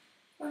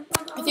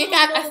 I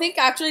think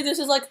actually this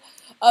is like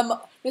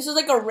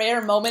a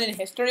rare moment in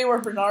history where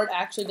Bernard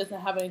actually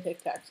doesn't have any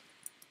Tic Tacs.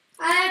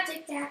 I have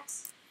Tic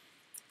Tacs.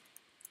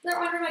 They're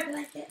under my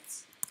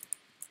blankets.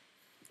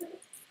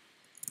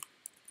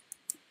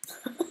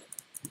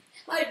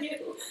 I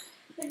do.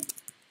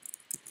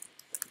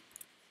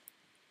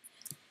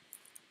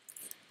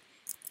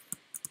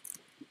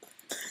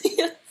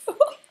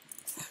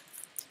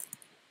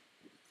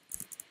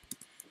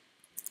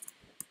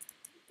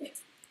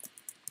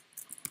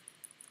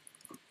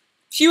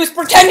 She was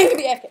pretending to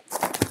be AFK.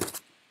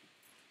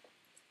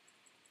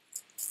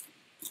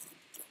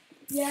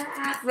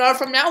 Yeah. Now,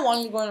 from now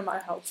on, you're going to my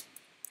house.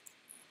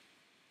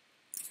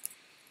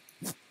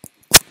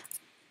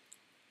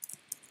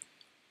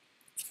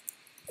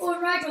 Oh,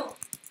 Rigel.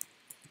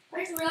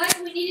 I just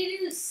realized we need to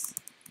do this.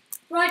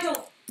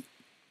 Rigel.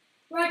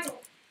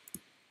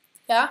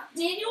 Yeah?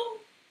 Daniel,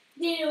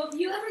 if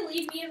you ever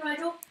leave me and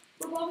Rigel,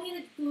 we're probably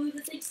going to glue the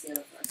thing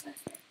together for us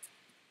next time.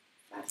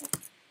 Rigel.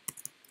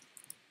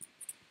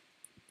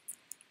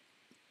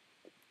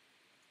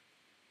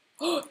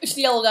 It's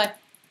the yellow guy.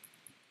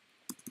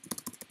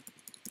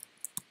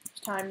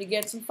 It's time to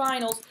get some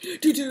finals.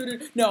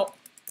 No.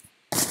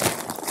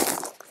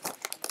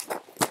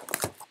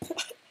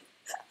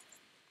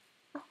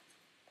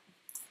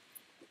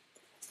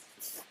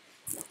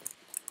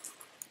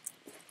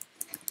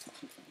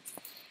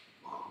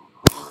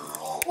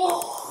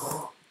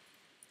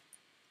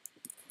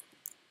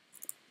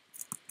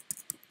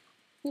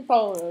 He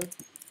probably is.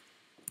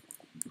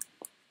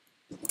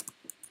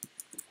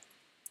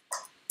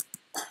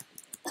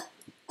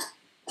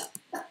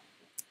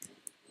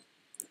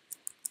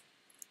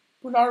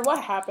 Bernard,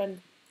 what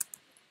happened?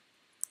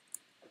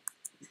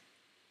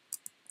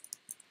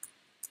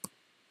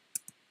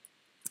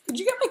 Could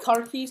you get my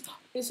car keys?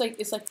 It's like,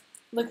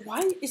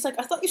 why? It's like,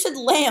 I thought you said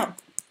lamp.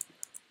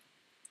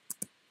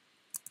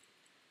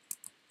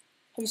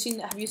 Have you seen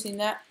that? Have you seen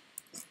that?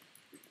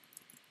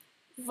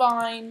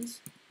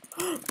 Vines.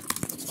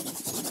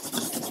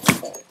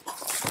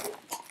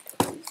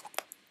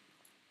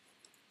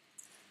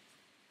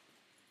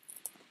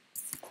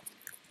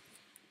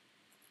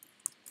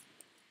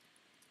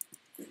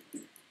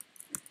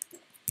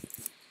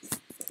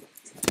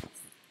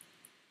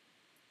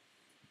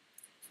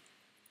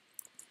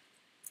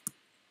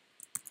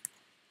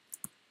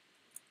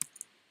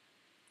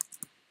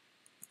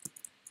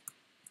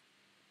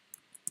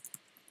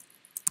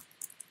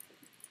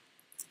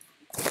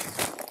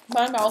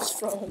 My mouse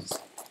froze.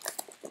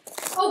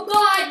 Oh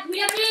God, we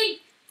have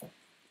ink.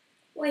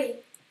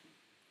 Wait.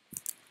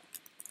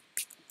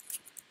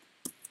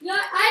 Yeah,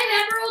 I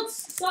have emeralds.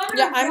 So I'm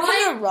gonna I'm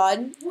gonna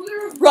run.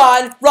 We're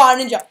gonna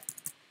Run and jump.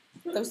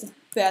 That was the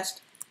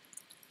best.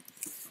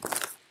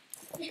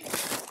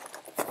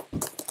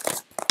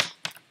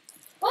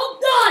 Oh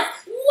God!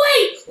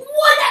 Wait!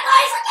 What? That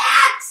guy's an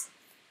axe!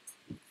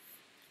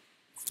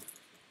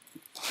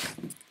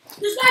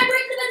 This guy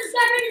break the bed! This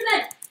guy break the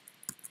bed!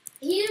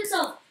 He hit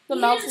himself! The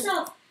He mouse hit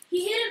himself! He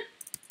hit him!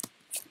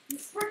 You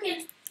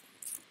freaking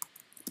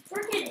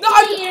No,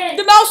 idiot!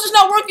 the mouse is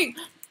not working.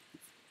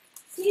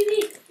 TV!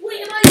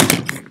 Wait, am I?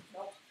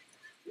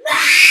 No!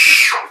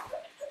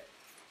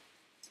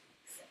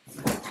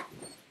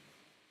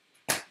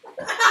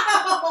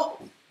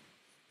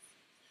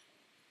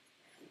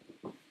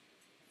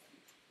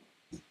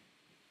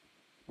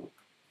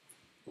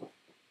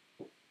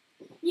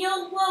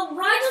 Yo, well,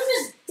 Rhino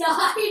just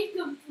died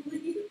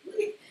completely.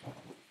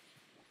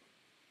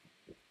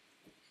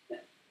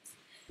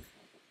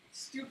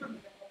 Stupid.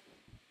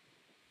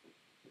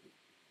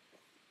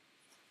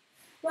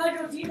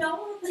 Rhino, do you not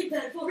want to play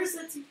Bed Wars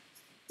since you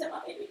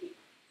died?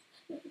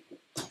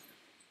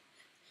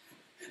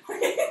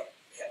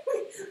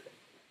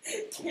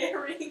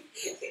 Carrying.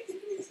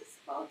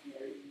 Just call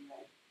carrying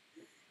that.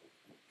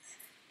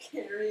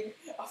 Carrying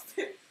a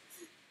fit.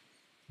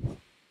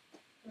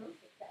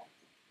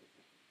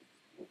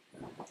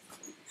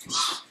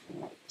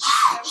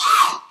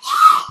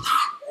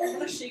 I'm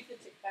gonna shake the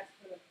Tic Tacs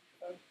for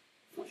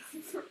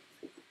the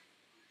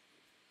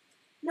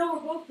No,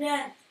 we're both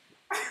dead.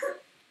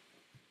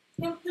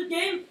 The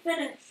game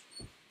finished.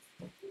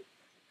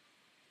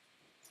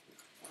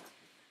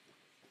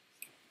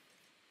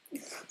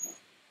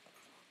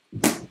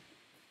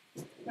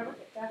 Never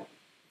Tic Tac.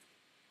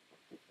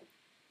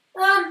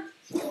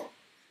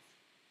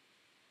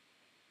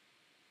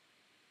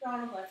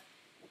 Down left.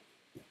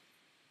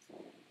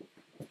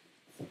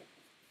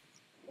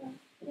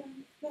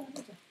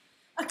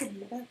 I can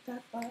live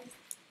that life.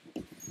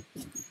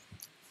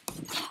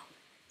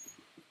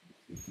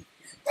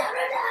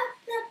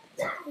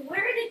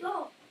 Where did it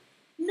go?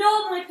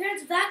 No, my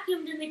parents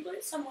vacuumed and they put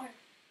it somewhere.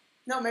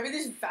 No, maybe they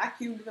just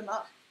vacuumed them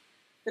up.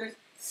 There's...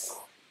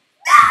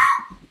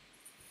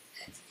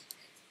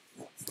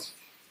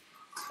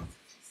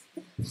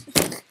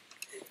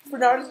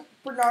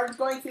 Bernard's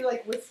going through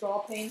like withdrawal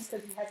pains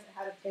because he hasn't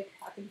had a Tic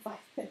Tac in 5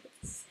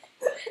 minutes.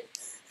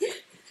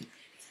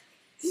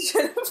 He's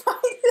trying to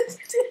find his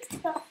Tic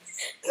Tacs.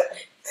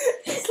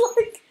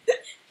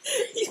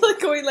 He's like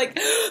going like,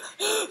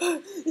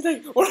 he's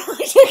like, what are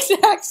my Tic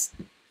Tacs?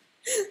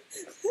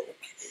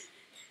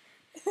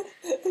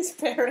 His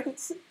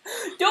parents,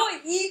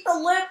 don't eat the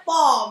lip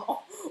balm.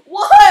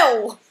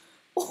 Whoa!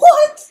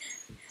 What?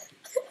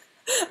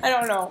 I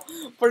don't know.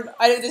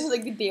 This is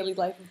like the daily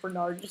life of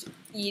Bernard, just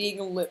eating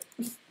a lip.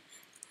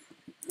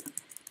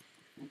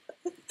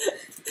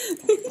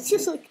 He's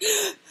just like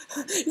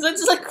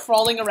just like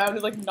crawling around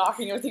and like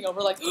knocking everything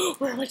over. Like,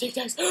 where are my Tic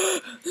Tacs?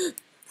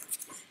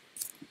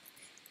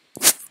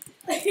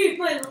 I hate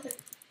my life.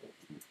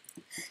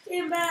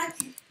 Came back.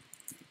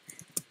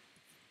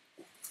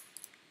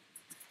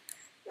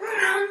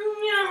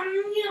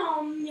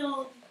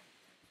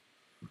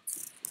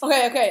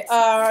 Okay.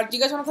 Do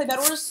you guys want to play Bed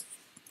Wars?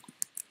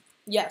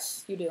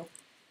 Yes, you do.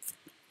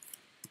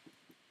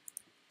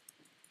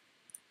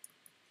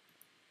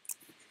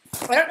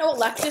 I don't know what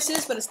left this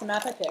is, but it's the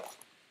map I picked.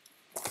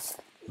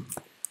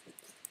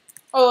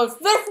 Oh, it's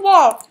this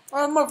wall!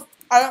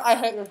 I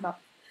hate this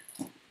map.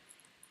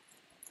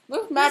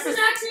 This map is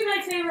actually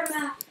my favorite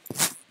map.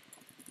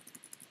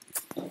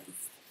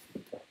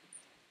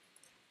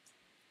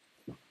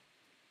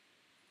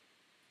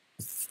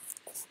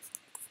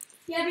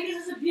 Yeah,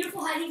 because there's a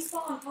beautiful hiding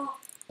spot on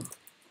top.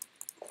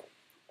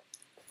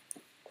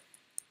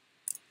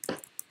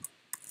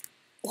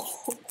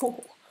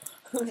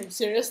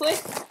 Seriously?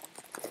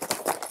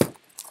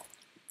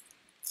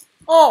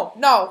 Oh,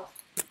 no.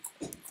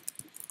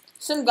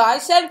 Some guy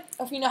said,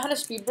 if you know how to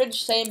speed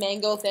bridge, say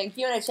mango, thank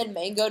you. And I said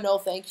mango, no,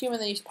 thank you. And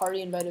then his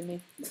party invited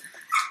me.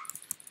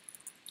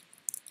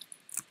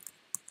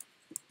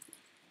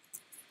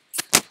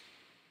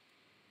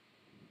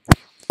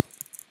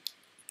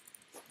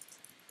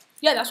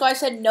 Yeah, that's why I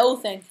said no,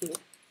 thank you.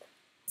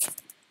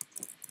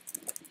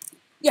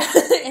 Yeah,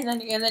 and then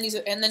he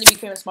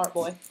became a smart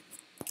boy.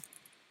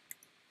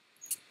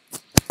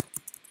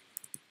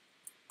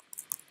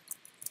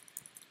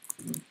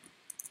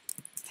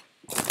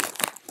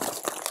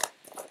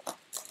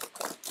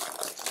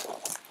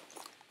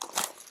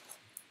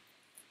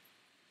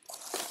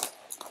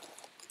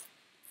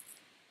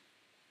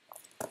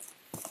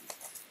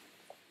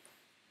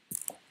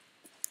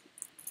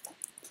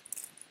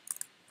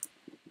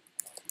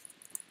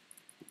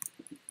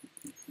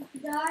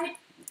 Died.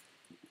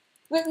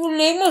 Wait, your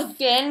name was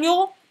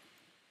Daniel?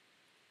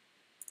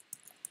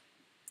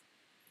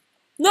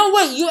 No,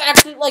 wait, you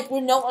actually, like,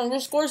 with no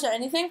underscores or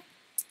anything?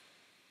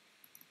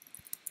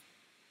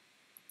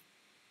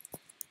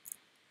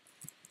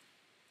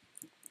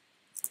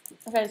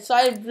 Okay, so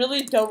I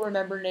really don't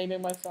remember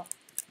naming myself.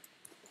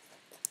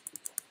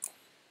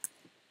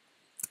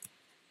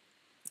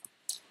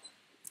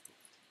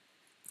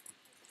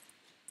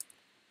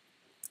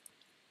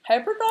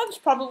 Hyperdog's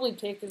probably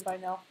taken by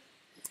now.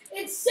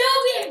 It's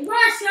Soviet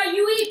Russia.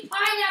 You eat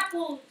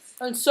pineapples.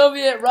 In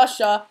Soviet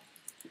Russia,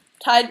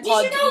 Tide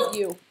Pods eat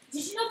you.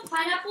 Did you know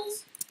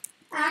pineapples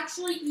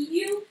actually eat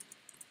you?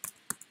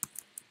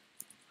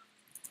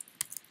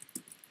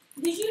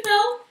 Did you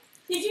know?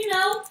 Did you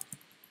know?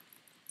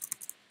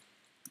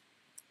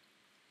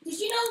 Did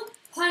you know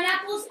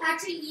pineapples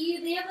actually eat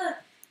you? They have a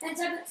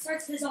enzyme that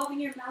starts dissolving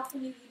in your mouth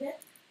when you eat it.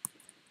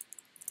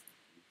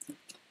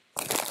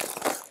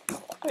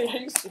 Wait, are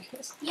you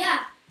serious?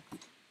 Yeah.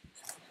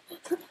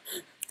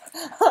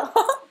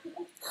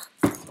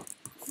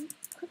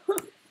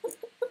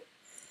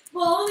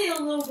 Well, only a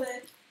little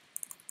bit.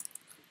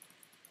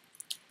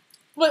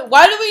 Wait,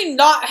 why do we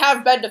not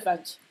have bed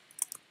defense?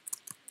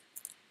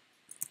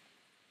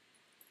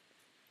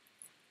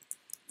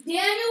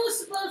 Daniel was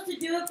supposed to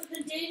do it, but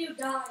then Daniel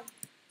died.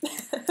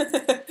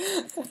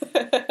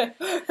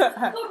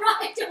 Oh,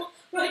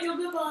 Rigel,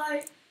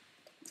 goodbye.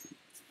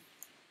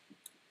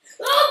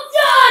 Oh,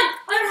 God!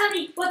 I don't have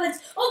any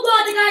weapons. Oh,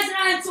 God, the guy's an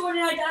iron sword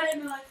and I died in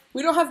my life.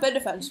 We don't have bed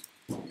defense.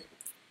 If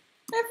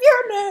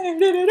you're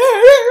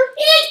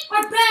Eat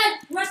our bed!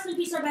 Rest in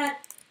peace, our bed.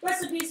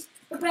 Rest in peace,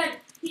 our bed.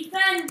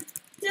 Defend,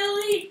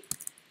 delete.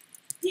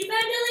 Defend,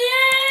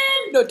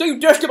 delete! No, don't you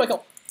dare skip my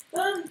kill.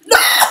 No!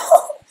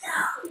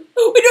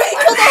 We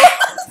don't kill them!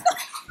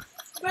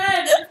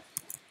 Bed!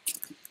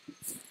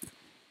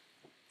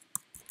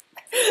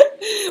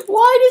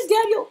 Why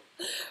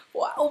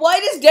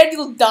does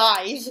Daniel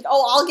die? He said,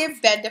 oh, I'll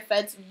give bed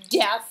defense.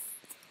 Death.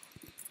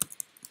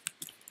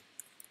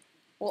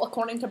 Well,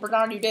 according to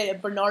Bernard, you did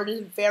it. Bernard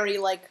is very,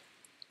 like,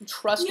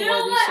 trustworthy. You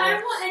know what? I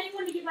don't want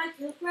anyone to get my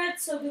kill cred,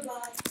 so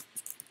goodbye.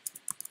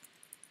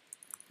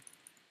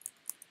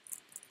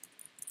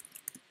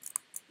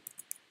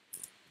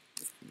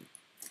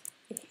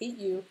 I hate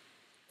you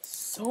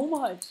so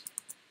much.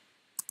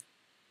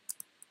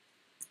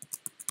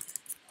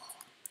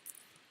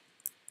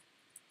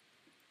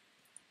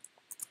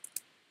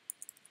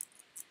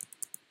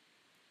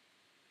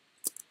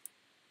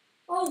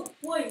 Oh,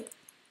 wait.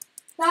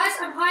 Guys,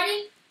 I'm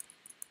hiding.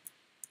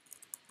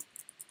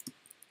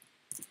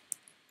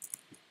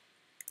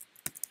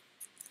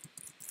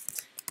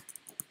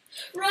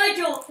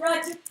 Rigel.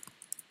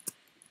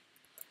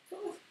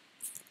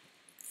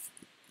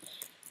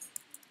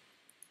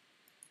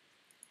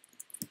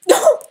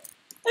 No!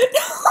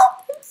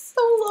 I'm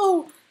so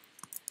low.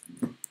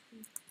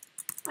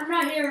 I'm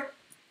not here.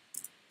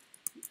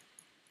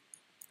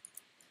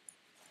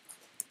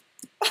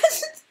 I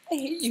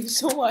hate you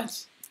so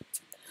much.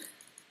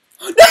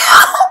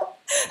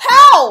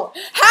 No!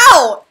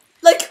 How?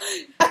 Like,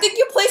 I think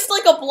you placed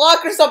like a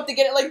block or something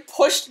and it like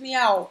pushed me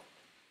out.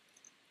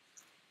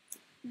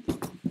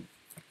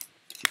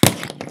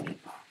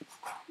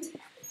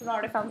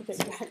 Bernard, I found the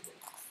Tic Tacs.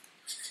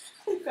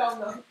 I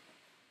found them.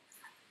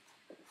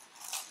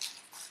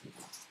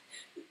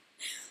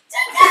 I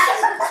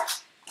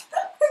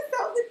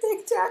found the Tic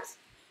Tacs.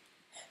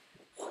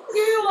 Give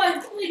me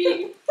one,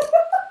 please.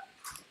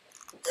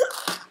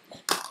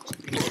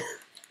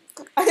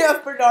 I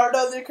have Bernard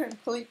under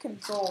complete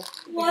control.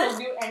 What? He'll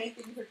do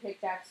anything for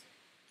Tic Tacs.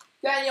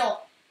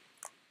 Daniel.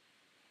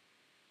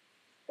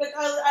 Like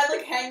I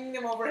like hanging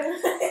him over him.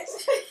 And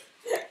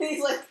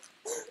he's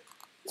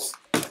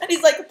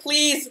like,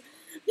 please.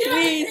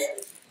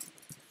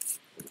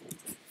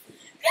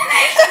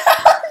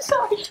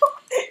 Sorry,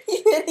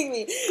 you're hitting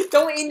me.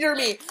 Don't injure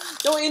me.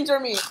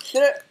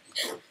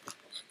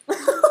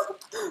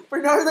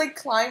 Bernard like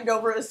climbed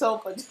over a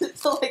sofa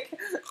to like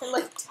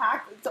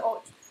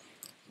tackle.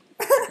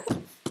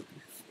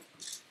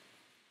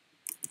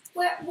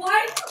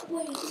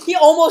 Wait. He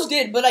almost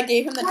did, but I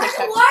gave him the Why tic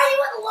tac. are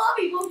you in the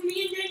lobby? Both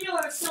me and Daniel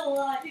are still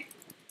alive.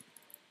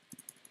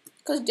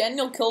 Because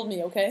Daniel killed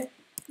me, okay?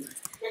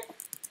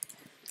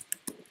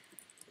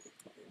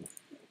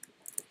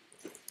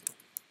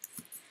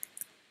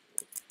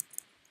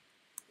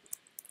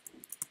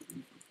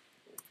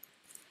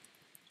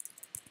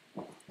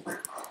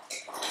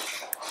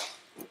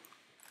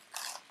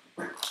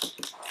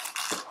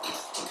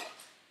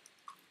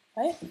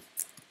 Right?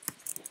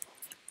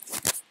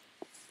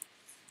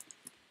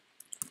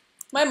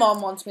 My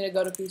mom wants me to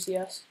go to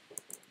PCS.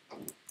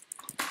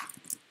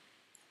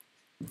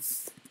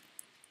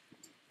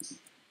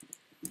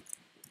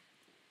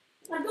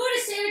 I'm going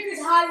to Santa Cruz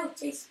High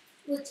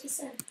with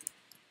Jason.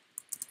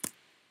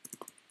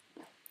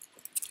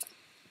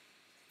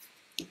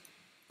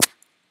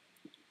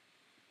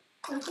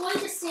 I'm going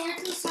to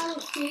Santa Cruz High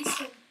with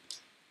Jason.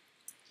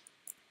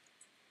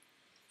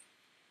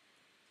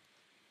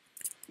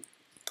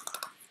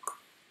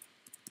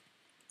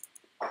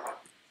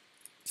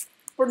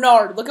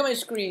 Bernard, look at my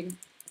screen.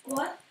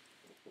 What?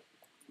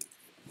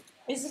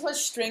 Is this what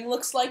string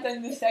looks like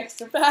on this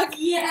extra pack?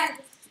 Yes.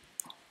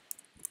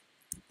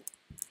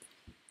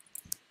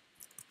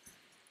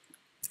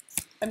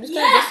 I'm just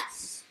gonna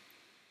Yes.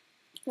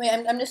 wait.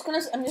 I'm just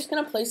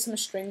gonna place some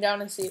string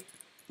down and see.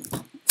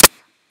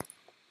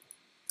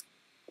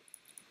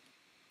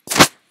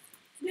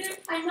 Dude,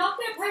 I'm not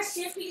gonna press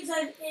shift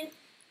because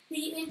the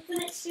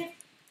infinite shift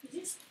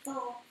just fell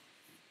off.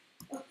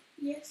 Oh,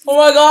 yes. Oh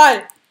my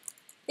god!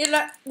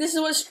 This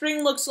is what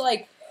string looks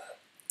like.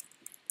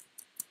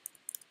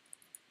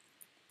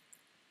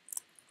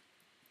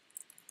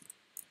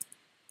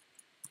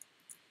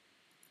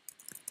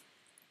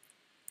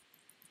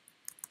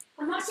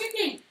 I'm not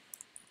shifting.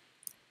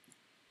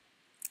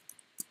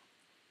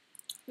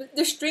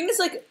 The string is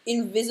like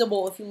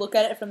invisible if you look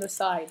at it from the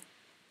side.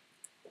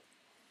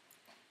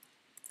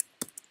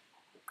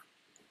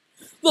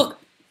 Look,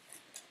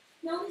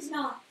 No, it's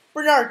not.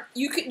 Bernard,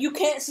 you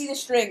can't see the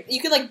string.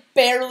 You can like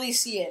barely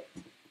see it.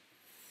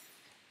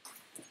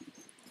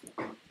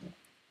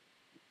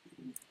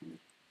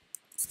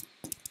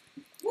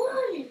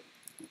 Why?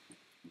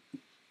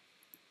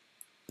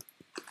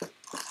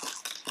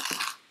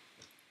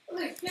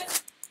 Okay,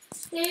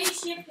 stay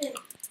shifted.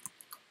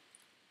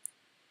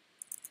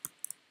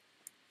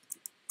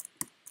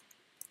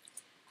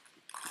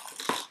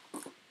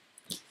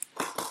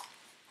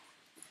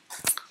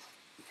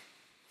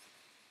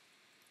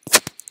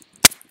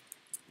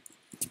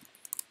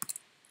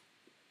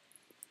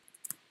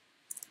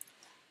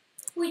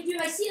 Wait,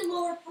 dude, I see a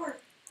lower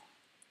part.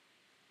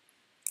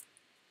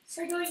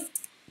 Start going.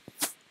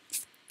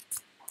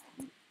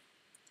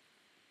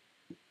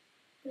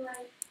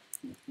 Right.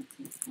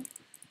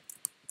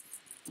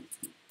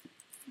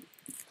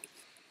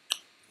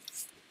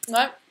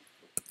 What?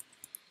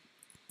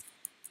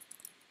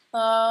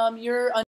 You're